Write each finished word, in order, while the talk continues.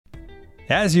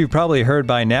As you've probably heard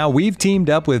by now, we've teamed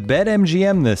up with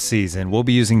BetMGM this season. We'll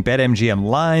be using BetMGM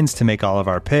lines to make all of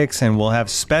our picks, and we'll have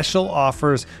special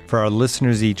offers for our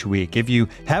listeners each week. If you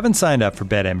haven't signed up for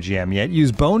BetMGM yet,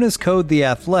 use bonus code The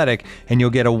Athletic, and you'll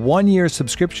get a 1-year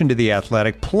subscription to The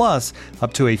Athletic, plus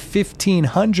up to a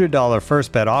 $1,500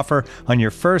 first bet offer on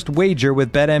your first wager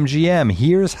with BetMGM.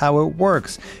 Here's how it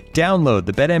works. Download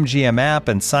the BetMGM app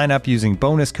and sign up using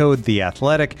bonus code The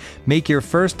Athletic. Make your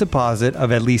first deposit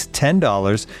of at least $10.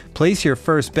 Place your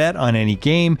first bet on any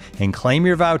game and claim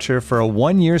your voucher for a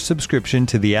 1-year subscription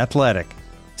to The Athletic.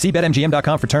 See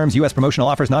BetMGM.com for terms. U.S. promotional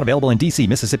offers not available in D.C.,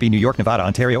 Mississippi, New York, Nevada,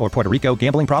 Ontario, or Puerto Rico.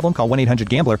 Gambling problem? Call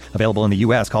 1-800-GAMBLER. Available in the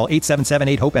U.S. Call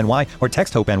 877-8-HOPE-NY or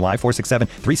text HOPE-NY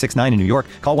 467-369 in New York.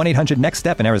 Call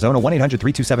 1-800-NEXT-STEP in Arizona.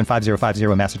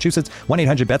 1-800-327-5050 in Massachusetts.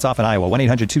 1-800-BETS-OFF in Iowa.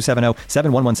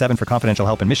 1-800-270-7117 for confidential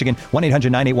help in Michigan.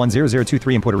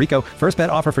 1-800-981-0023 in Puerto Rico. First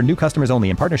bet offer for new customers only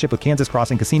in partnership with Kansas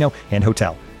Crossing Casino and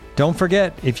Hotel. Don't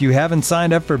forget, if you haven't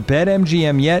signed up for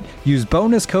BetMGM yet, use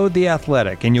bonus code The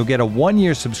Athletic, and you'll get a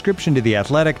 1-year subscription to The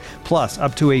Athletic, plus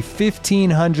up to a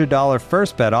 $1,500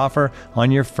 first bet offer on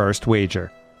your first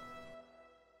wager.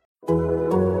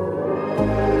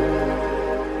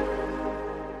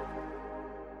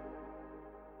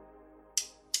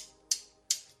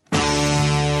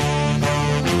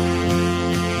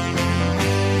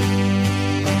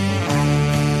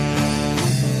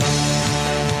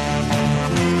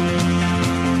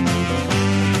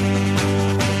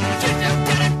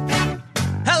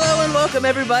 Welcome,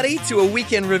 everybody, to a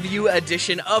weekend review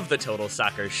edition of the Total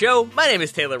Soccer Show. My name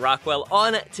is Taylor Rockwell.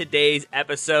 On today's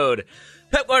episode,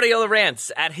 Pep Guardiola rants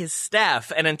at his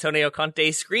staff, and Antonio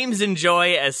Conte screams in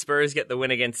joy as Spurs get the win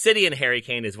against City, and Harry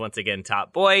Kane is once again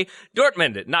top boy.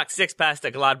 Dortmund knocks 6 past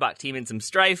a Gladbach team in some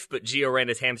strife, but Gio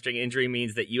Reina's hamstring injury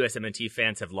means that USMNT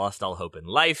fans have lost all hope in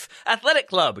life. Athletic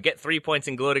Club get 3 points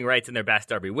and gloating rights in their Bass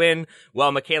Derby win,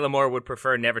 while Michaela Moore would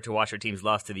prefer never to watch her team's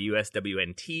loss to the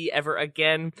USWNT ever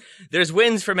again. There's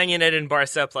wins for Man United and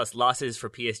Barca, plus losses for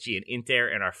PSG and Inter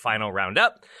in our final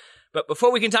roundup. But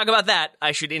before we can talk about that,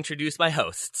 I should introduce my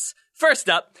hosts. First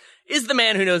up is the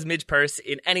man who knows Midge Purse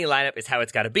in any lineup is how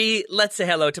it's gotta be. Let's say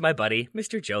hello to my buddy,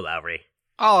 Mr. Joe Lowry.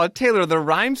 Oh, Taylor, the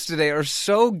rhymes today are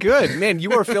so good. Man,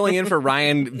 you are filling in for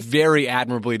Ryan very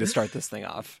admirably to start this thing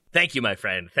off. Thank you, my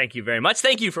friend. Thank you very much.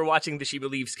 Thank you for watching the She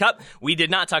Believes Cup. We did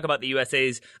not talk about the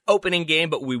USA's opening game,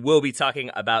 but we will be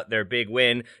talking about their big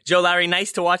win. Joe Lowry,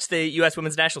 nice to watch the U.S.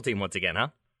 women's national team once again, huh?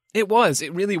 It was.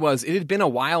 It really was. It had been a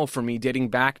while for me, dating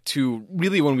back to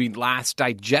really when we last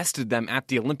digested them at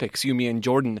the Olympics, you, me, and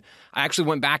Jordan. I actually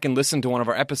went back and listened to one of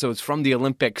our episodes from the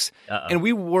Olympics, and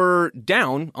we were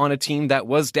down on a team that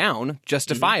was down,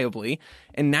 justifiably,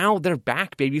 and now they're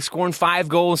back, baby, scoring 5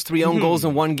 goals, 3 own goals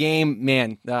in one game.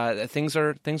 Man, things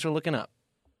are looking up.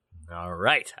 All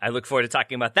right. I look forward to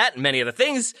talking about that and many other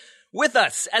things. With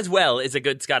us, as well, is a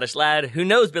good Scottish lad who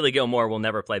knows Billy Gilmore will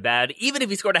never play bad. Even if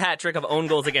he scored a hat trick of own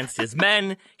goals against his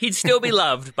men, he'd still be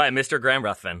loved by Mr. Graham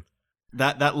Ruthven.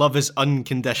 That love is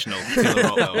unconditional, Taylor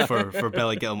Rockwell, for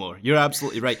Billy Gilmore. You're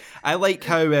absolutely right. I like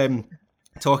how,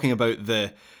 talking about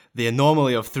the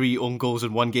anomaly of 3 own goals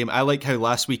in one game, I like how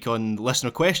last week on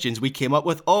Listener Questions, we came up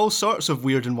with all sorts of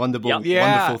weird and wonderful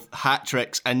hat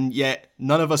tricks, and yet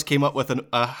none of us came up with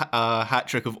a hat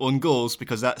trick of own goals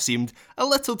because that seemed a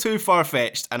little too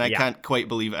far-fetched, and I can't quite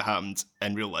believe it happened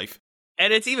in real life.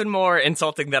 And it's even more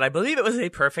insulting that I believe it was a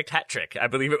perfect hat trick. I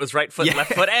believe it was right foot,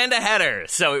 left foot, and a header.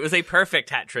 So it was a perfect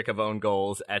hat trick of own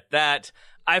goals at that.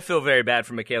 I feel very bad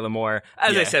for Michaela Moore.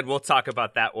 As I said, we'll talk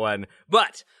about that one.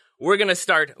 But we're going to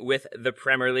start with the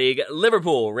Premier League.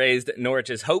 Liverpool raised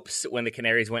Norwich's hopes when the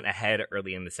Canaries went ahead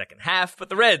early in the second half, but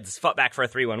the Reds fought back for a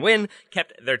 3-1 win,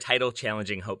 kept their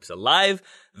title-challenging hopes alive.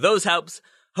 Those hopes,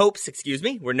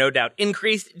 were no doubt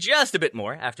increased just a bit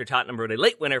more after Tottenham wrote a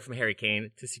late winner from Harry Kane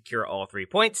to secure all 3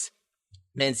 points.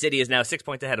 Man City is now 6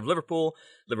 points ahead of Liverpool.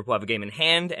 Liverpool have a game in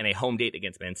hand and a home date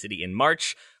against Man City in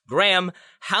March. Graham,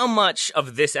 how much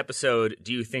of this episode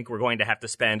do you think we're going to have to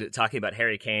spend talking about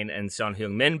Harry Kane and Son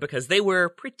Heung-min? Because they were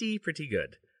pretty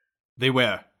good. They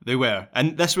were.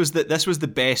 And this was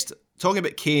the best, talking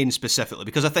about Kane specifically,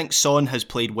 because I think Son has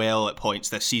played well at points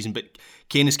this season, but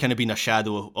Kane has kind of been a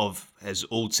shadow of his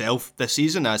old self this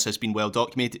season, as has been well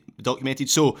documented.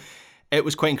 So it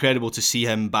was quite incredible to see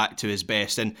him back to his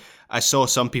best. And I saw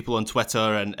some people on Twitter,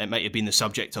 and it might have been the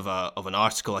subject of an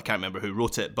article, I can't remember who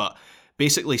wrote it, but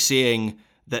basically saying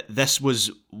that this was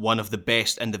one of the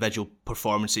best individual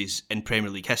performances in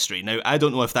Premier League history. Now, I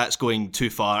don't know if that's going too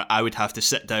far. I would have to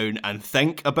sit down and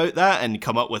think about that and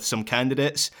come up with some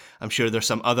candidates. I'm sure there's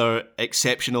some other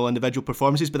exceptional individual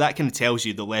performances, but that kind of tells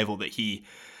you the level that he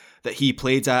that he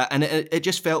played at, and it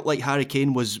just felt like Harry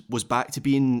Kane was back to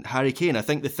being Harry Kane. I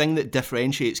think the thing that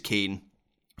differentiates Kane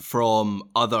from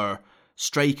other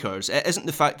strikers, it isn't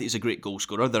the fact that he's a great goal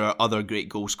scorer. There are other great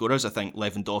goal scorers. I think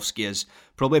Lewandowski is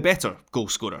probably a better goal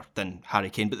scorer than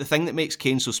Harry Kane. But the thing that makes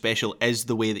Kane so special is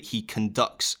the way that he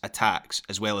conducts attacks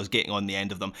as well as getting on the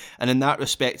end of them. And in that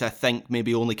respect, I think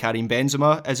maybe only Karim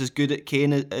Benzema is as good at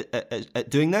Kane at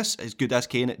doing this, as good as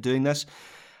Kane at doing this.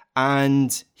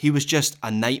 And he was just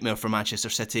a nightmare for Manchester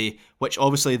City, which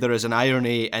obviously there is an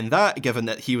irony in that, given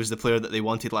that he was the player that they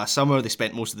wanted last summer. They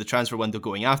spent most of the transfer window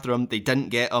going after him. They didn't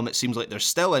get him. It seems like they're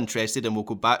still interested and will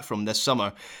go back from this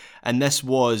summer. And this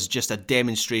was just a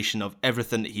demonstration of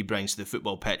everything that he brings to the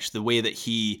football pitch. The way that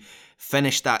he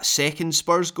finished that second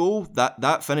Spurs goal,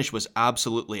 that finish was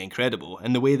absolutely incredible.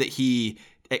 And the way that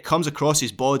it comes across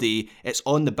his body, it's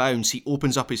on the bounce, he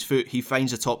opens up his foot, he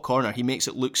finds the top corner, he makes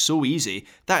it look so easy.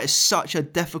 That is such a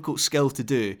difficult skill to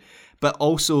do. But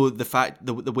also the fact,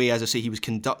 the way, as I say, he was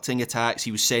conducting attacks,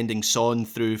 he was sending Son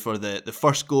through for the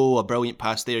first goal, a brilliant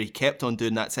pass there. He kept on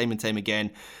doing that time and time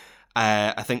again.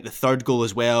 I think the third goal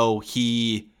as well,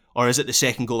 or is it the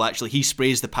second goal actually, he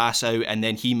sprays the pass out and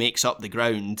then he makes up the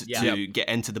ground to get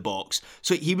into the box.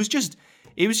 So he was just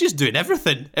doing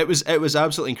everything. It was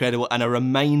absolutely incredible and a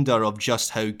reminder of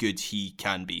just how good he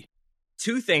can be.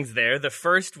 Two things there. The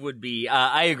first would be,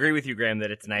 I agree with you, Graham,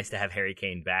 that it's nice to have Harry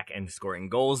Kane back and scoring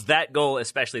goals. That goal,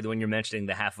 especially the one you're mentioning,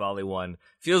 the half volley one,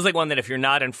 feels like one that if you're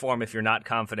not in form, if you're not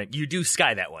confident, you do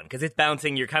sky that one because it's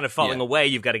bouncing, you're kind of falling away,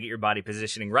 you've got to get your body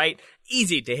positioning right.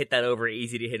 Easy to hit that over,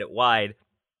 easy to hit it wide.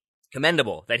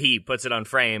 Commendable that he puts it on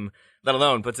frame, let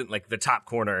alone puts it in like the top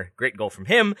corner. Great goal from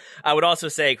him. I would also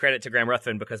say credit to Graham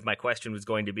Ruthven because my question was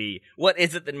going to be, what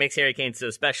is it that makes Harry Kane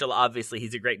so special? Obviously,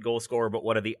 he's a great goal scorer, but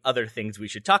what are the other things we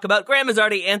should talk about? Graham has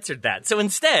already answered that. So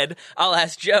instead, I'll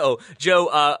ask Joe.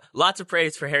 Joe, lots of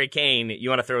praise for Harry Kane. You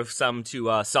want to throw some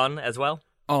to Son as well?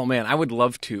 Oh, man, I would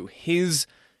love to.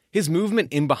 His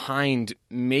movement in behind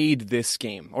made this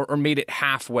game, or made it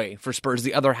halfway for Spurs.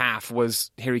 The other half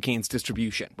was Harry Kane's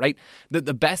distribution, right?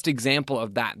 The best example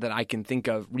of that I can think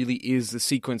of really is the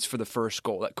sequence for the first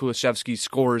goal that Kulusevski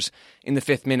scores in the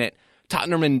 5th minute.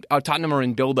 Tottenham are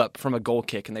in build-up from a goal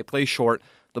kick, and they play short.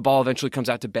 The ball eventually comes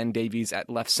out to Ben Davies at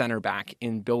left center back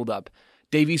in build-up.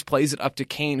 Davies plays it up to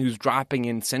Kane, who's dropping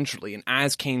in centrally. And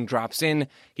as Kane drops in,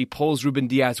 he pulls Ruben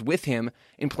Diaz with him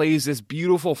and plays this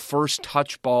beautiful first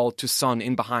touch ball to Son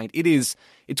in behind. It's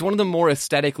one of the more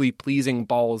aesthetically pleasing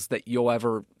balls that you'll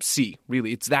ever see,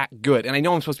 really. It's that good. And I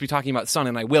know I'm supposed to be talking about Son,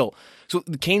 and I will. So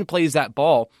Kane plays that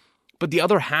ball, but the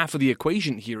other half of the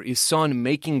equation here is Son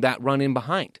making that run in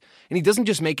behind. And he doesn't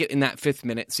just make it in that 5th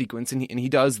minute sequence, and he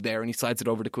does there, and he slides it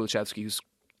over to Kulusevski,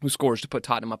 who scores to put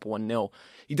Tottenham up 1-0.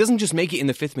 He doesn't just make it in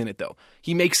the 5th minute, though.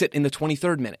 He makes it in the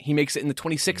 23rd minute. He makes it in the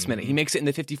 26th minute. He makes it in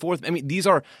the 54th. I mean, these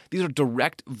are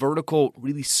direct, vertical,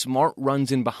 really smart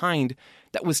runs in behind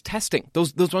that was testing.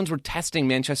 Those runs were testing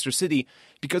Manchester City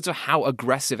because of how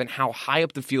aggressive and how high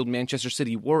up the field Manchester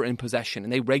City were in possession.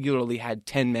 And they regularly had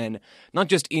 10 men, not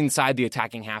just inside the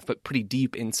attacking half, but pretty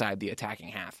deep inside the attacking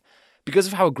half. Because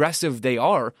of how aggressive they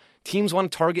are, teams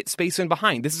want to target space in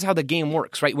behind. This is how the game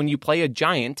works, right? When you play a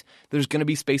giant, there's going to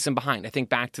be space in behind. I think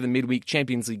back to the midweek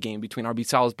Champions League game between RB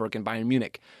Salzburg and Bayern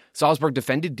Munich. Salzburg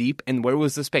defended deep, and where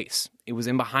was the space? It was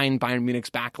in behind Bayern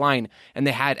Munich's back line. And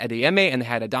they had Adeyemi and they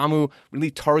had Adamu really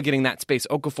targeting that space.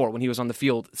 Okafor, when he was on the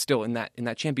field still in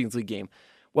that Champions League game.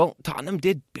 Well, Tottenham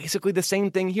did basically the same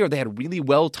thing here. They had really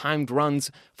well-timed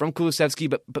runs from Kulusevski,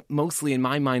 but mostly, in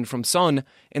my mind, from Son,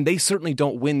 and they certainly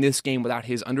don't win this game without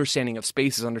his understanding of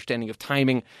space, his understanding of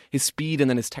timing, his speed, and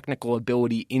then his technical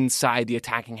ability inside the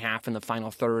attacking half in the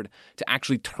final third to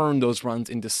actually turn those runs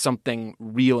into something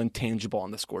real and tangible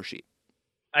on the score sheet.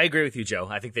 I agree with you, Joe.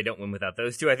 I think they don't win without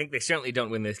those two. I think they certainly don't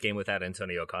win this game without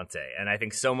Antonio Conte. And I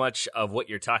think so much of what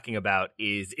you're talking about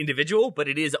is individual, but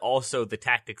it is also the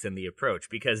tactics and the approach,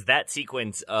 because that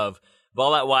sequence of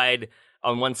ball out wide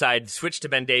on one side, switch to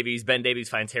Ben Davies. Ben Davies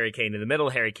finds Harry Kane in the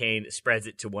middle. Harry Kane spreads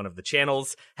it to one of the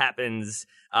channels. Happens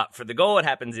for the goal. It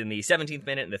happens in the 17th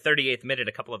minute and the 38th minute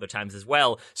a couple other times as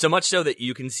well. So much so that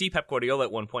you can see Pep Guardiola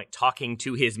at one point talking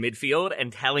to his midfield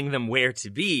and telling them where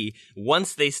to be.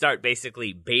 Once they start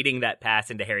basically baiting that pass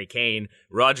into Harry Kane,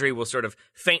 Rodri will sort of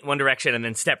feint one direction and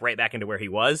then step right back into where he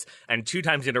was. And 2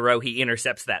 times in a row, he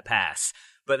intercepts that pass.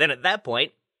 But then at that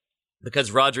point,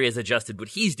 because Rodri has adjusted what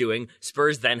he's doing,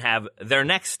 Spurs then have their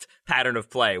next pattern of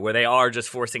play where they are just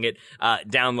forcing it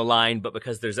down the line, but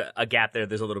because there's a gap there,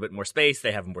 there's a little bit more space.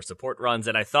 They have more support runs,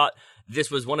 and I thought this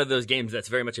was one of those games that's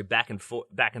very much a back and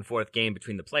forth game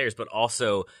between the players, but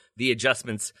also the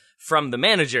adjustments from the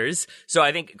managers. So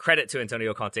I think credit to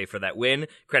Antonio Conte for that win,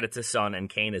 credit to Son and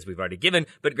Kane, as we've already given,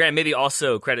 but Graham, maybe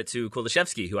also credit to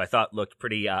Kulusevski, who I thought looked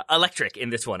pretty electric in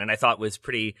this one, and I thought was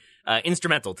pretty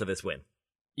instrumental to this win.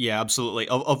 Yeah, absolutely.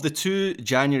 Of the two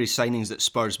January signings that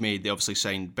Spurs made, they obviously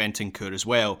signed Bentancur as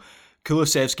well.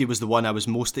 Kulusevski was the one I was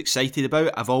most excited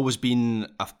about. I've always been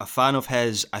a fan of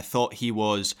his. I thought he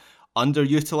was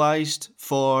underutilised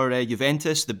for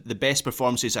Juventus. The best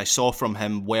performances I saw from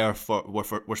him were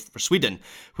for Sweden,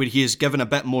 where he is given a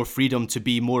bit more freedom to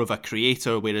be more of a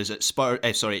creator, whereas at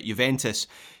Juventus,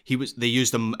 they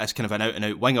used him as kind of an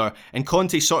out-and-out winger. And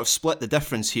Conte sort of split the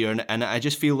difference here, and I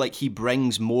just feel like he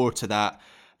brings more to that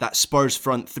Spurs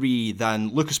front three than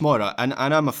Lucas Moura. And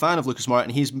I'm a fan of Lucas Moura,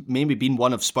 and he's maybe been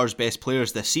one of Spurs' best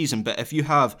players this season. But if you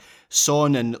have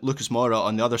Son and Lucas Moura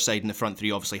on the other side in the front three,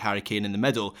 obviously Harry Kane in the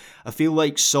middle, I feel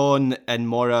like Son and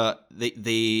Moura,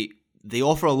 they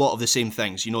offer a lot of the same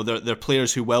things. You know, they're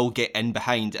players who will get in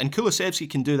behind. And Kulusevski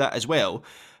can do that as well.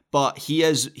 But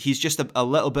he's just a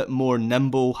little bit more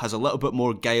nimble, has a little bit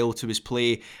more guile to his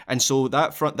play. And so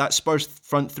that Spurs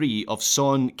front three of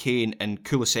Son, Kane and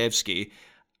Kulusevski,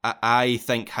 I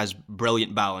think has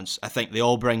brilliant balance. I think they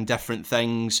all bring different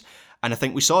things, and I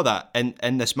think we saw that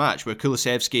in this match where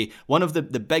Kulusevski, one of the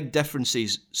big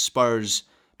differences Spurs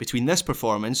between this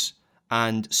performance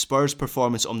and Spurs'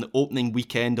 performance on the opening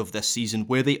weekend of this season,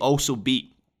 where they also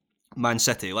beat Man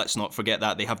City. Let's not forget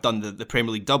that. They have done the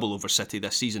Premier League double over City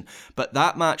this season. But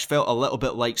that match felt a little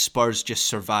bit like Spurs just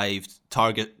survived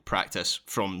target practice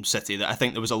from City. That I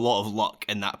think there was a lot of luck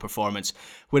in that performance.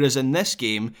 Whereas in this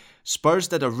game, Spurs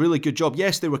did a really good job.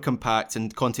 Yes, they were compact,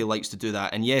 and Conte likes to do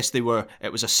that. And yes, it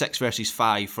was a 6 versus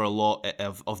 5 for a lot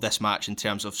of this match in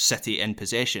terms of City in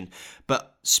possession.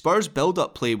 But Spurs'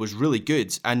 build-up play was really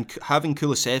good. And having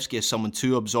Kulusevski as someone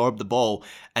to absorb the ball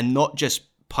and not just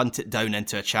punt it down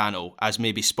into a channel, as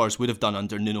maybe Spurs would have done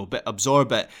under Nuno, but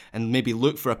absorb it and maybe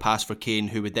look for a pass for Kane,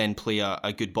 who would then play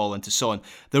a good ball into Son.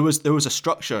 There was a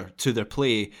structure to their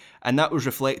play, and that was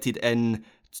reflected in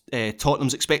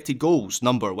Tottenham's expected goals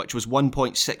number, which was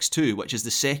 1.62, which is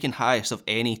the second highest of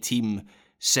any team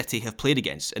City have played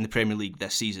against in the Premier League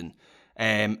this season.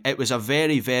 It was a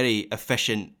very, very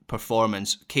efficient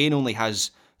performance. Kane only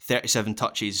has 37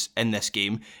 touches in this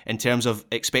game. In terms of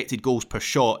expected goals per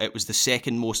shot, it was the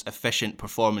second most efficient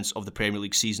performance of the Premier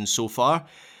League season so far.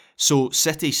 So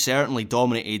City certainly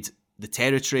dominated the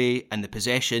territory and the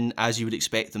possession as you would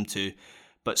expect them to,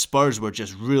 but Spurs were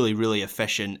just really, really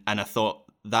efficient, and I thought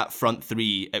that front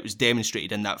three, it was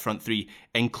demonstrated in that front three,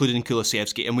 including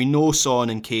Kulusevski. And we know Son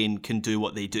and Kane can do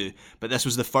what they do, but this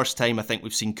was the first time I think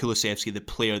we've seen Kulusevski the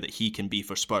player that he can be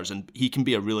for Spurs, and he can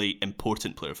be a really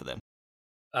important player for them.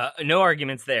 No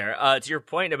arguments there. To your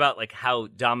point about like how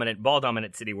ball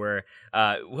dominant City were,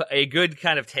 a good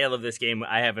kind of tale of this game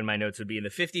I have in my notes would be in the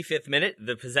 55th minute.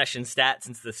 The possession stat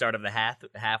since the start of the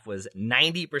half was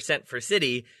 90% for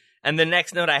City. And the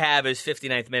next note I have is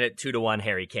 59th minute, 2-1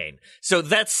 Harry Kane. So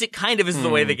that's kind of is the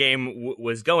way the game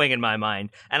was going in my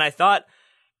mind. And I thought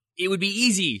it would be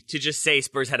easy to just say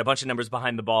Spurs had a bunch of numbers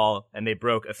behind the ball and they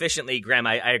broke efficiently. Graham,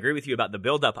 I agree with you about the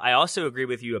build-up. I also agree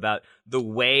with you about the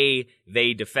way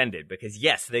they defended, because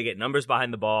yes, they get numbers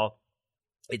behind the ball.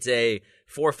 It's a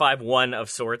 4-5-1 of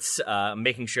sorts,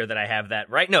 making sure that I have that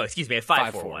right. No, excuse me, a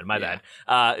 5-4-1. My bad.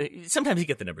 Sometimes you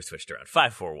get the numbers switched around.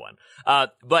 5-4-1.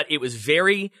 But it was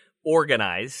very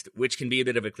organized, which can be a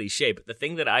bit of a cliche. But the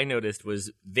thing that I noticed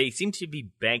was they seemed to be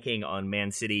banking on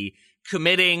Man City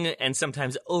committing and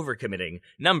sometimes overcommitting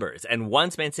numbers. And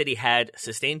once Man City had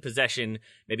sustained possession,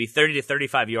 maybe 30 to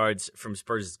 35 yards from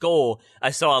Spurs' goal,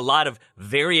 I saw a lot of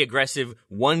very aggressive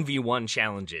 1v1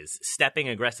 challenges, stepping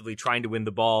aggressively, trying to win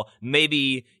the ball.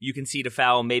 Maybe you concede a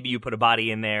foul, maybe you put a body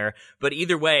in there. But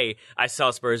either way, I saw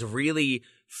Spurs really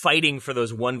fighting for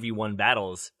those 1v1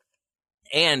 battles,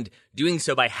 and doing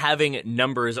so by having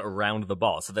numbers around the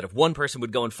ball, so that if one person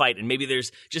would go and fight and maybe there's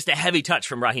just a heavy touch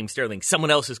from Raheem Sterling,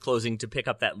 someone else is closing to pick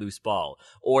up that loose ball.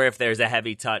 Or if there's a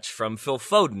heavy touch from Phil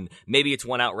Foden, maybe it's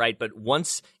won outright, but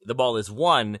once the ball is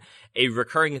won, a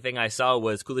recurring thing I saw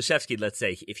was Kulusevski, let's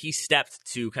say, if he stepped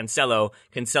to Cancelo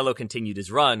continued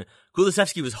his run,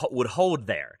 Kulusevski would hold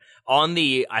there on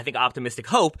the, I think, optimistic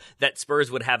hope that Spurs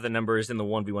would have the numbers in the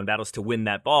 1v1 battles to win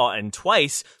that ball. And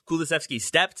twice, Kulusevski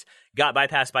stepped, got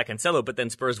bypassed by Cancelo, Cancelo, but then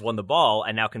Spurs won the ball,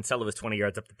 and now Cancelo is 20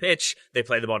 yards up the pitch. They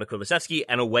play the ball to Kulusevski,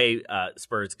 and away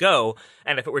Spurs go.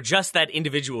 And if it were just that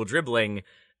individual dribbling,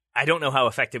 I don't know how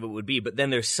effective it would be, but then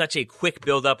there's such a quick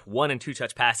build-up, 1- and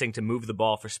 2-touch passing to move the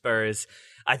ball for Spurs.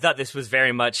 I thought this was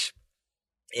very much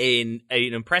an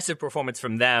impressive performance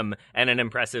from them and an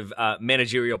impressive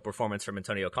managerial performance from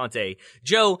Antonio Conte.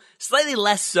 Joe, slightly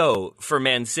less so for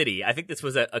Man City. I think this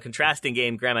was a contrasting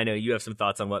game. Graham, I know you have some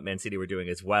thoughts on what Man City were doing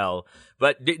as well.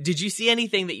 But did you see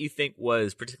anything that you think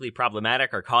was particularly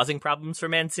problematic or causing problems for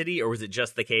Man City? Or was it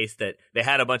just the case that they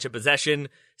had a bunch of possession,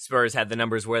 Spurs had the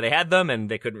numbers where they had them, and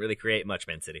they couldn't really create much,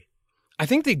 Man City? I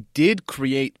think they did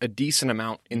create a decent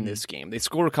amount in this game. They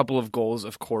scored a couple of goals,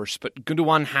 of course, but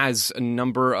Gundogan has a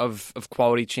number of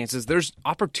quality chances. There's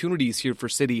opportunities here for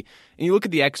City. And you look at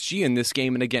the XG in this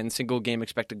game, and again, single game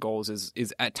expected goals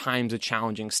is at times a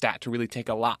challenging stat to really take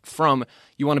a lot from.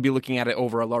 You want to be looking at it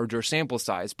over a larger sample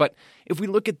size. But if we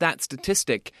look at that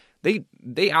statistic,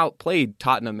 they outplayed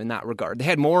Tottenham in that regard. They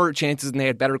had more chances and they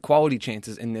had better quality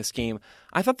chances in this game.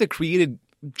 I thought they created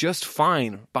just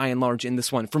fine, by and large, in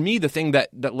this one. For me, the thing that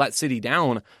let City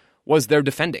down was their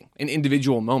defending in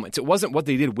individual moments. It wasn't what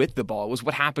they did with the ball. It was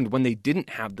what happened when they didn't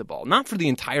have the ball. Not for the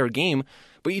entire game,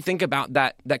 but you think about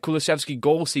that Kulusevski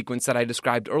goal sequence that I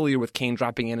described earlier with Kane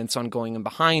dropping in and Son going in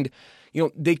behind. You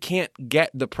know, they can't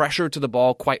get the pressure to the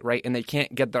ball quite right, and they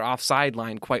can't get their offside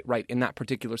line quite right in that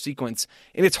particular sequence.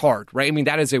 And it's hard, right? I mean,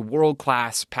 that is a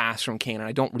world-class pass from Kane, and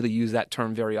I don't really use that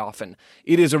term very often.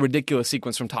 It is a ridiculous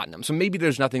sequence from Tottenham, so maybe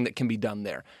there's nothing that can be done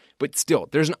there. But still,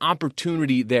 there's an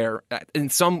opportunity there in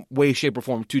some way, shape, or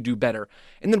form to do better.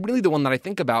 And then really the one that I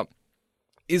think about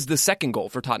is the second goal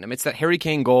for Tottenham. It's that Harry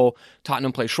Kane goal.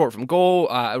 Tottenham plays short from goal.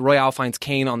 Royale finds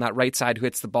Kane on that right side who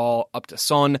hits the ball up to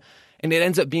Son. And it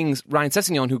ends up being Ryan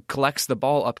Sessegnon who collects the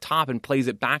ball up top and plays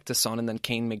it back to Son, and then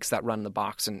Kane makes that run in the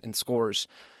box and scores.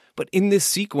 But in this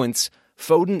sequence,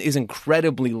 Foden is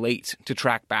incredibly late to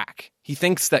track back. He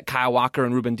thinks that Kyle Walker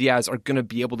and Ruben Diaz are going to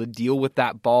be able to deal with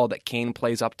that ball that Kane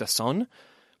plays up to Son,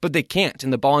 but they can't.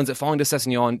 And the ball ends up falling to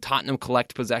Sessegnon. Tottenham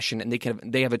collect possession, and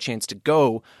they have a chance to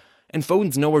go. And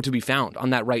Foden's nowhere to be found on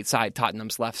that right side,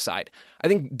 Tottenham's left side. I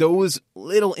think those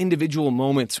little individual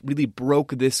moments really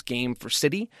broke this game for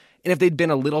City. And if they'd been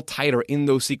a little tighter in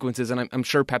those sequences, and I'm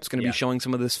sure Pep's going to be showing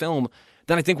some of this film,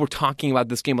 then I think we're talking about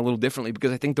this game a little differently,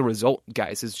 because I think the result,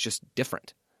 guys, is just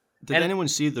different. Did anyone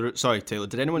see the? Sorry, Taylor.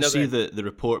 Did anyone see the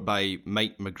report by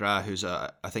Mike McGrath, who's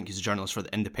I think he's a journalist for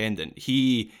the Independent?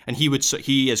 He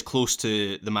is close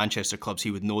to the Manchester clubs.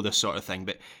 He would know this sort of thing.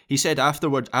 But he said after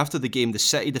the game, the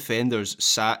City defenders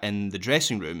sat in the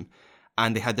dressing room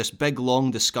and they had this big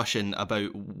long discussion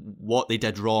about what they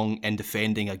did wrong in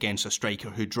defending against a striker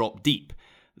who dropped deep.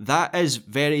 That is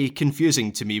very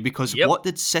confusing to me, because what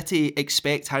did City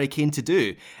expect Harry Kane to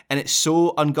do? And it's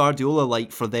so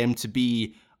un-Guardiola-like for them to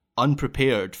be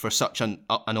unprepared for such an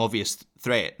obvious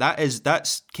threat.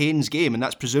 That's Kane's game, and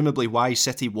that's presumably why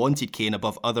City wanted Kane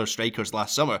above other strikers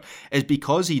last summer, is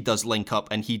because he does link up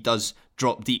and he does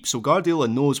drop deep. So Guardiola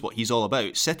knows what he's all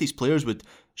about. City's players would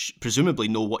presumably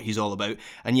know what he's all about,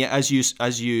 and yet as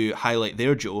you highlight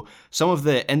there, Joe, some of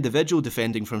the individual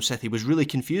defending from City was really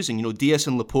confusing. You know, Diaz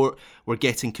and Laporte were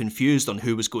getting confused on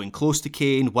who was going close to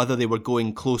Kane, whether they were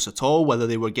going close at all, whether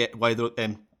they were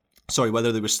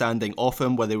standing off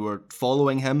him, whether they were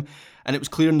following him. And it was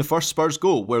clear in the first Spurs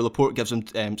goal where Laporte gives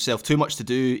himself too much to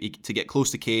do to get close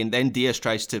to Kane. Then Diaz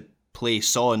tries to play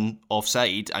Son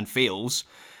offside and fails.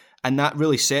 And that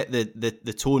really set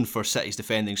the tone for City's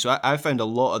defending. So I found a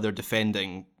lot of their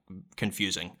defending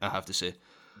confusing, I have to say.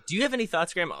 Do you have any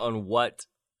thoughts, Graham, on what,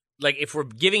 like, if we're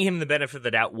giving him the benefit of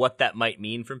the doubt, what that might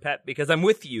mean from Pep? Because I'm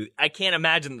with you. I can't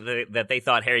imagine that they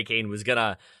thought Harry Kane was going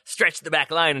to stretch the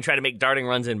back line and try to make darting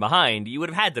runs in behind. You would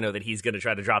have had to know that he's going to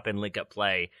try to drop in, link up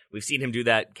play. We've seen him do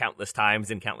that countless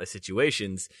times in countless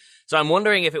situations. So I'm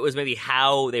wondering if it was maybe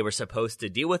how they were supposed to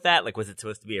deal with that. Like, was it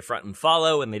supposed to be a front and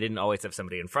follow and they didn't always have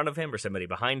somebody in front of him or somebody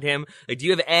behind him? Like, do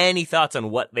you have any thoughts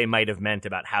on what they might have meant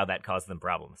about how that caused them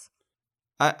problems?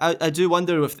 I do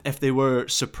wonder if they were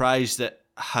surprised at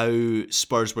how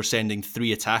Spurs were sending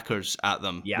three attackers at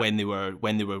them when they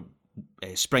were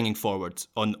springing forward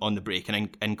on the break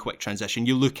and in quick transition.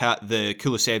 You look at the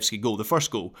Kulusevski goal, the first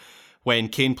goal, when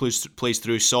Kane plays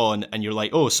through Son, and you're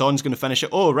like, oh, Son's going to finish it.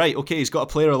 Oh, right, okay, he's got a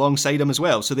player alongside him as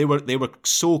well. So they were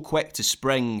so quick to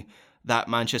spring that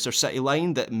Manchester City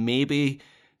line that maybe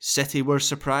City were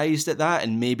surprised at that,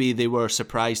 and maybe they were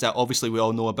surprised that, obviously we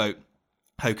all know about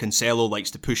how Cancelo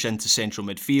likes to push into central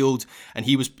midfield, and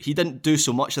he didn't do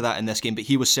so much of that in this game, but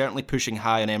he was certainly pushing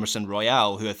high on Emerson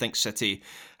Royale, who I think City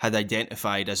had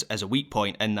identified as a weak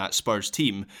point in that Spurs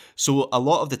team. So a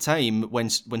lot of the time when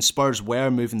Spurs were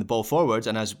moving the ball forward,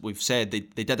 and as we've said, they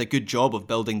did a good job of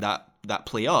building that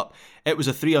play up, it was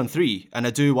a 3-on-3, and I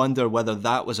do wonder whether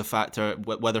that was a factor,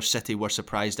 whether City were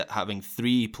surprised at having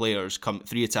three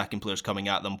attacking players coming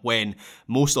at them, when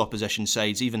most opposition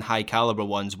sides, even high caliber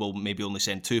ones, will maybe only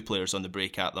send two players on the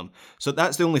break at them. So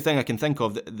that's the only thing I can think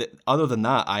of. Other than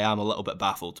that, I am a little bit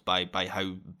baffled by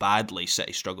how badly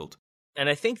City struggled. And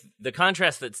I think the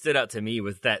contrast that stood out to me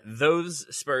was that those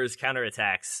Spurs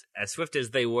counterattacks, as swift as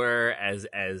they were, as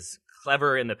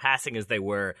clever in the passing as they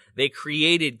were, they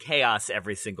created chaos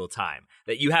every single time.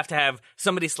 That you have to have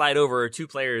somebody slide over, or two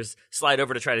players slide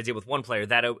over to try to deal with one player.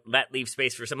 That leaves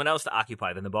space for someone else to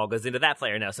occupy. Then the ball goes into that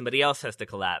player. Now somebody else has to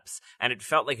collapse. And it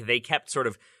felt like they kept sort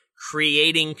of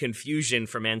creating confusion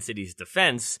for Man City's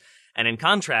defense. And in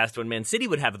contrast, when Man City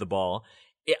would have the ball,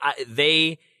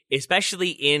 they, especially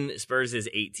in Spurs'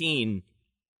 18,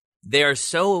 they are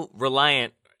so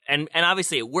reliant. And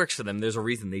obviously it works for them. There's a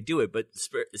reason they do it. But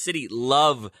City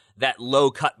love that low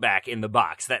cutback in the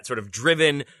box, that sort of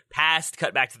driven past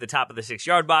cutback to the top of the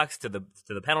 6-yard box, to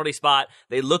the penalty spot.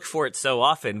 They look for it so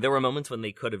often. There were moments when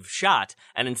they could have shot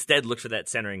and instead looked for that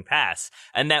centering pass.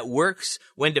 And that works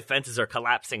when defenses are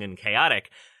collapsing and chaotic.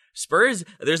 Spurs,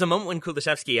 there's a moment when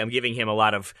Kulusevski, I'm giving him a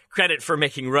lot of credit for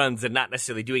making runs and not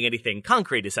necessarily doing anything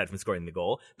concrete aside from scoring the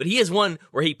goal, but he has one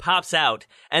where he pops out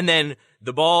and then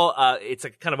the ball, it's a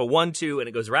kind of a 1-2 and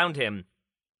it goes around him,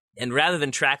 and rather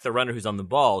than track the runner who's on the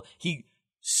ball, he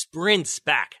sprints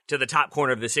back to the top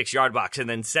corner of the 6-yard box and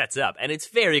then sets up. And it's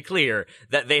very clear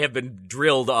that they have been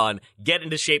drilled on get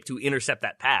into shape to intercept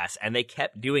that pass, and they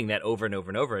kept doing that over and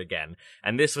over and over again.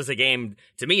 And this was a game,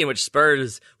 to me, in which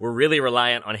Spurs were really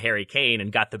reliant on Harry Kane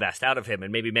and got the best out of him.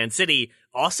 And maybe Man City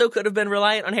also could have been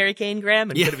reliant on Harry Kane, Graham,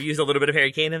 and could have used a little bit of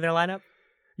Harry Kane in their lineup.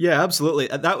 Yeah, absolutely.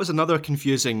 That was another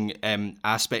confusing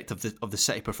aspect of the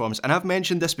City performance. And I've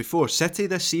mentioned this before. City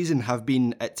this season have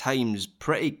been at times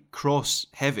pretty cross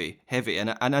heavy, and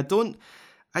I don't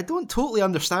totally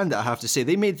understand it, I have to say.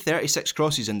 They made 36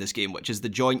 crosses in this game, which is the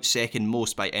joint second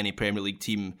most by any Premier League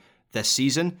team this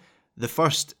season. The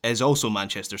first is also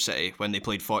Manchester City, when they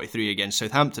played 43 against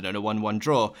Southampton in a 1-1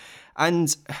 draw.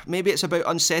 And maybe it's about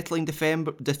unsettling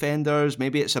defenders,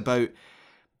 maybe it's about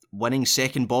winning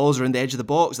second balls around the edge of the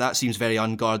box. That seems very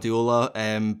un-Guardiola.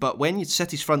 But when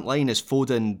City's front line is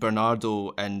Foden,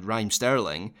 Bernardo and Raheem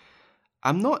Sterling,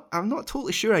 I'm not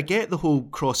totally sure I get the whole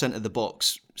cross into the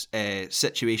box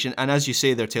situation. And as you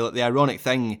say there, Taylor, the ironic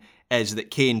thing is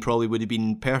that Kane probably would have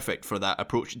been perfect for that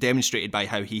approach, demonstrated by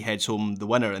how he heads home the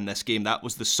winner in this game. That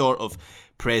was the sort of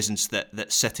presence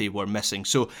that City were missing.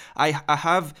 So I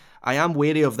am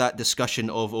wary of that discussion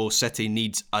of, City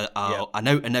needs an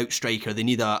out-and-out striker. They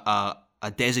need a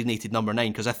designated number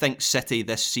 9, because I think City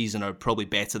this season are probably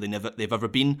better than they've ever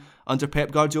been under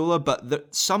Pep Guardiola,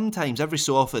 but sometimes, every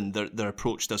so often, their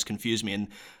approach does confuse me, and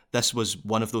this was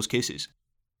one of those cases.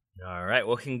 All right,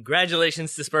 well,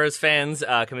 congratulations to Spurs fans.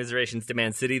 Commiserations to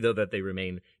Man City, though, that they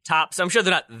remain top. So I'm sure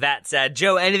they're not that sad.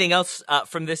 Joe, anything else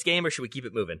from this game, or should we keep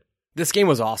it moving? This game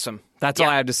was awesome. That's all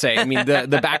I have to say. I mean,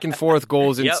 the back and forth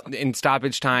goals in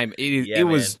stoppage time, it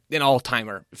was an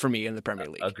all-timer for me in the Premier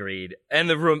League. Agreed. And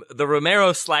the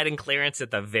Romero sliding clearance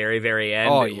at the very, very end.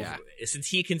 Oh, yeah. Since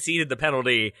he conceded the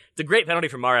penalty, it's a great penalty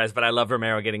from Mahrez, but I love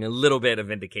Romero getting a little bit of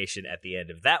vindication at the end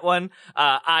of that one.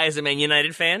 I, as a Man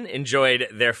United fan, enjoyed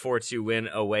their 4-2 win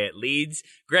away at Leeds.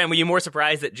 Graham, were you more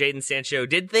surprised that Jadon Sancho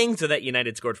did things, or that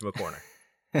United scored from a corner?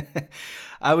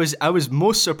 I was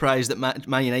most surprised that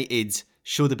Man United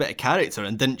showed a bit of character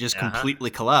and didn't just completely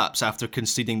collapse after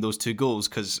conceding those 2 goals,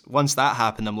 because once that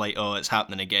happened, I'm like, oh, it's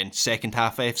happening again. Second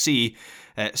half FC,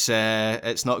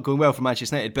 it's not going well for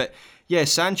Manchester United. But yeah,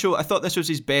 Sancho, I thought this was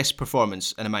his best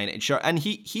performance in a Man United shirt, and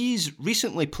he's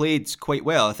recently played quite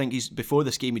well. I think before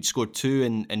this game he'd scored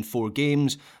 2 in 4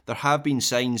 games. There have been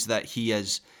signs that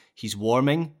he's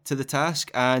warming to the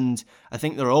task, and I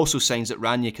think there are also signs that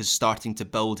Rangnick is starting to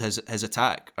build his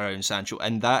attack around Sancho,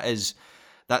 and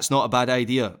that's not a bad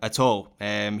idea at all.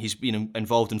 He's been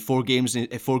involved in 4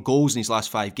 goals in his last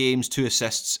 5 games, 2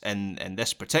 assists in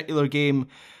this particular game,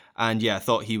 and yeah, I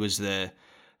thought he was the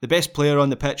best player on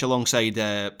the pitch alongside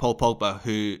Paul Pogba,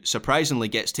 who surprisingly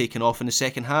gets taken off in the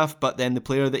second half, but then the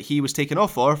player that he was taken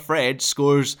off for, Fred,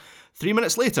 scores 3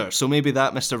 minutes later, so maybe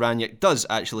that Mr. Rangnick does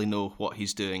actually know what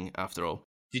he's doing after all.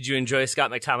 Did you enjoy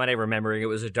Scott McTominay remembering it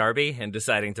was a derby and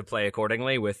deciding to play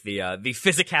accordingly with the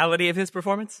physicality of his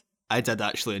performance? I did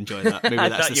actually enjoy that. Maybe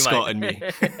that's the Scot in me.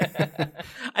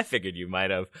 figured you might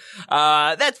have.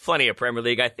 That's plenty of Premier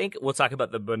League. I think we'll talk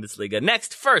about the Bundesliga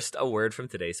next. First, a word from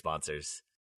today's sponsors.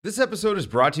 This episode is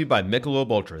brought to you by Michelob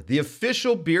Ultra, the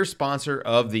official beer sponsor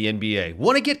of the NBA.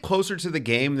 Want to get closer to the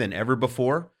game than ever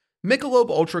before? Michelob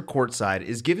Ultra Courtside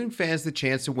is giving fans the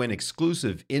chance to win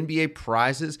exclusive NBA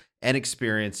prizes and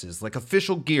experiences like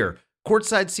official gear,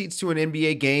 courtside seats to an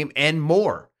NBA game, and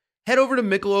more. Head over to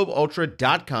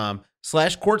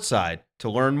MichelobUltra.com/courtside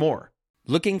to learn more.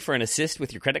 Looking for an assist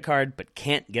with your credit card but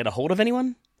can't get a hold of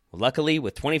anyone? Luckily,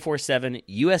 with 24/7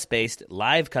 US-based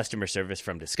live customer service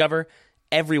from Discover,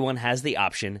 everyone has the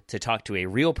option to talk to a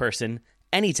real person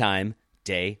anytime,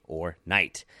 day or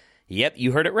night. Yep,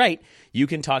 you heard it right. You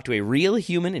can talk to a real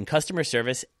human in customer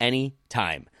service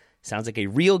anytime. Sounds like a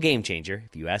real game changer,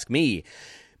 if you ask me.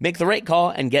 Make the right call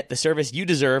and get the service you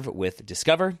deserve with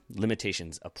Discover.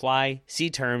 Limitations apply. See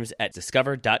terms at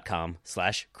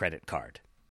discover.com/creditcard.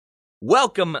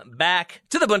 Welcome back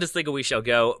to the Bundesliga We Shall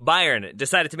Go. Bayern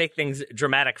decided to make things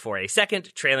dramatic for a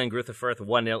second, trailing Greuther Fürth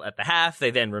 1-0 at the half. They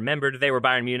then remembered they were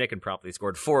Bayern Munich and promptly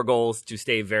scored 4 goals to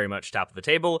stay very much top of the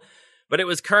table. But it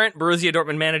was current Borussia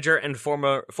Dortmund manager and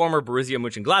former Borussia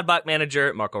Mönchengladbach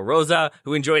manager Marco Rose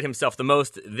who enjoyed himself the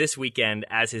most this weekend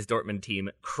as his Dortmund team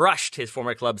crushed his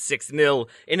former club 6-0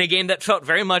 in a game that felt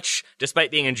very much, despite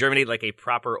being in Germany, like a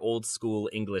proper old-school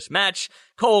English match.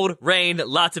 Cold, rain,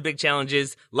 lots of big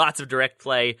challenges, lots of direct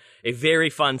play, a very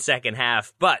fun second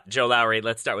half. But, Joe Lowry,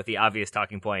 let's start with the obvious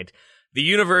talking point. The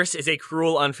universe is a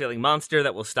cruel, unfeeling monster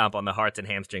that will stomp on the hearts and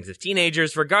hamstrings of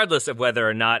teenagers, regardless of whether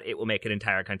or not it will make an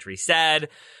entire country sad.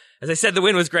 As I said, the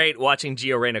win was great. Watching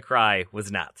Gio Reyna cry was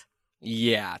not.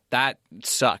 Yeah, that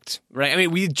sucked, right? I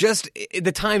mean,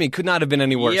 the timing could not have been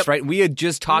any worse, right? We had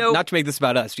just talked, not to make this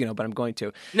about us, but I'm going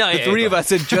to. The three of us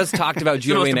had just talked about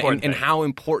Gio Reyna and how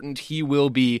important he will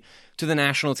be to the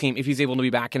national team if he's able to be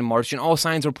back in March, and all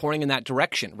signs are pointing in that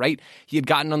direction, right? He had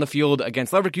gotten on the field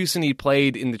against Leverkusen. He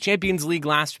played in the Champions League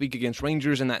last week against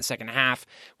Rangers in that second half,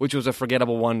 which was a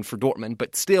forgettable one for Dortmund,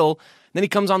 but still. Then he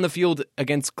comes on the field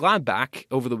against Gladbach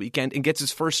over the weekend and gets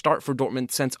his first start for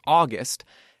Dortmund since August.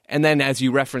 And then, as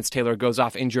you referenced, Taylor goes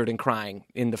off injured and crying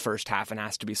in the first half and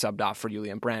has to be subbed off for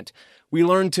Julian Brandt. We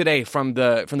learned today from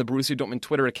the Borussia Dortmund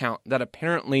Twitter account that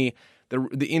apparently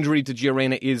the injury to Gio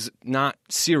Reyna is not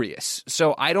serious.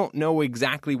 So I don't know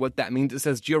exactly what that means. It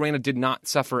says Gio Reyna did not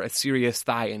suffer a serious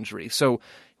thigh injury. So it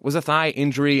was a thigh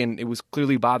injury, and it was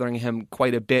clearly bothering him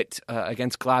quite a bit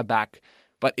against Gladbach.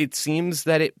 But it seems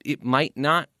that it might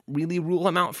not really rule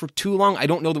him out for too long. I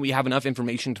don't know that we have enough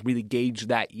information to really gauge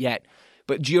that yet.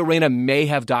 But Gio Reyna may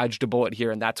have dodged a bullet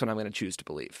here, and that's what I'm going to choose to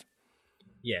believe.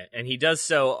 Yeah, and he does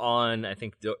so on, I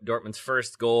think, Dortmund's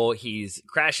first goal. He's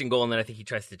crashing goal, and then I think he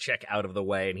tries to check out of the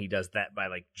way, and he does that by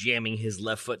jamming his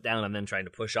left foot down and then trying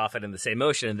to push off it in the same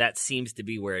motion, and that seems to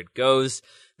be where it goes.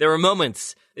 There were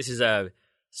moments, this is a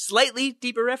slightly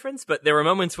deeper reference, but there were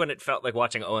moments when it felt like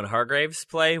watching Owen Hargreaves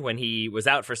play. When he was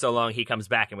out for so long, he comes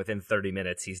back, and within 30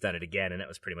 minutes, he's done it again, and that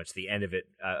was pretty much the end of it,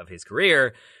 of his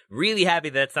career. Really happy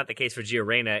that's not the case for Gio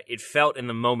Reyna. It felt in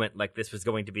the moment like this was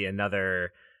going to be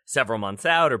another several months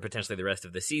out, or potentially the rest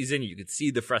of the season. You could see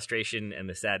the frustration and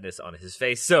the sadness on his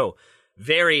face. So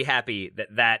very happy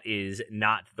that is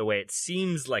not the way it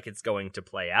seems like it's going to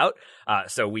play out.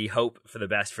 So we hope for the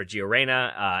best for Gio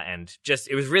Reyna. And just,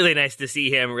 it was really nice to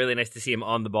see him,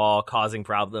 on the ball, causing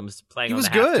problems, playing on the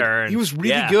half turn. He was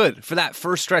really good for that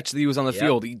first stretch that he was on the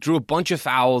field. He drew a bunch of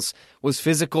fouls, was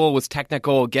physical, was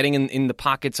technical, getting in the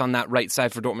pockets on that right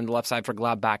side for Dortmund, the left side for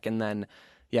Gladbach, and then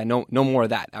no more of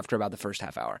that after about the first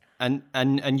half hour.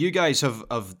 And you guys have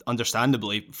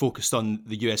understandably focused on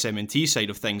the USMNT side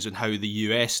of things and how the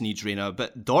US needs Reyna,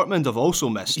 but Dortmund have also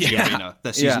missed Reyna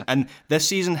this season. And this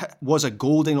season was a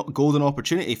golden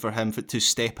opportunity for him to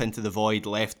step into the void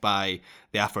left by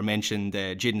the aforementioned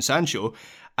Jadon Sancho.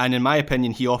 And in my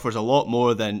opinion, he offers a lot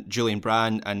more than Julian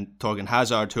Brandt and Torgan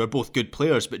Hazard, who are both good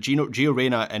players. But Gio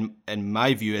Reyna, in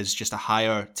my view, is just a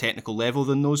higher technical level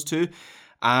than those two.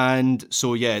 And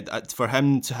so, for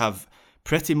him to have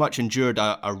pretty much endured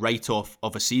a write-off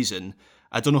of a season,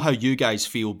 I don't know how you guys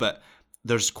feel, but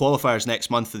there's qualifiers next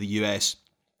month for the US.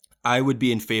 I would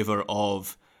be in favour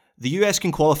of... The US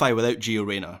can qualify without Gio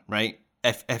Reyna, right?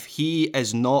 If he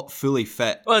is not fully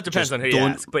fit... Well, it depends on who you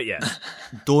ask, but yes.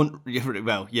 Don't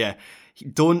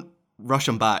rush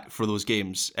him back for those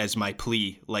games is my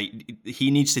plea. He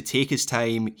needs to take his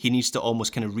time. He needs to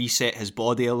almost kind of reset his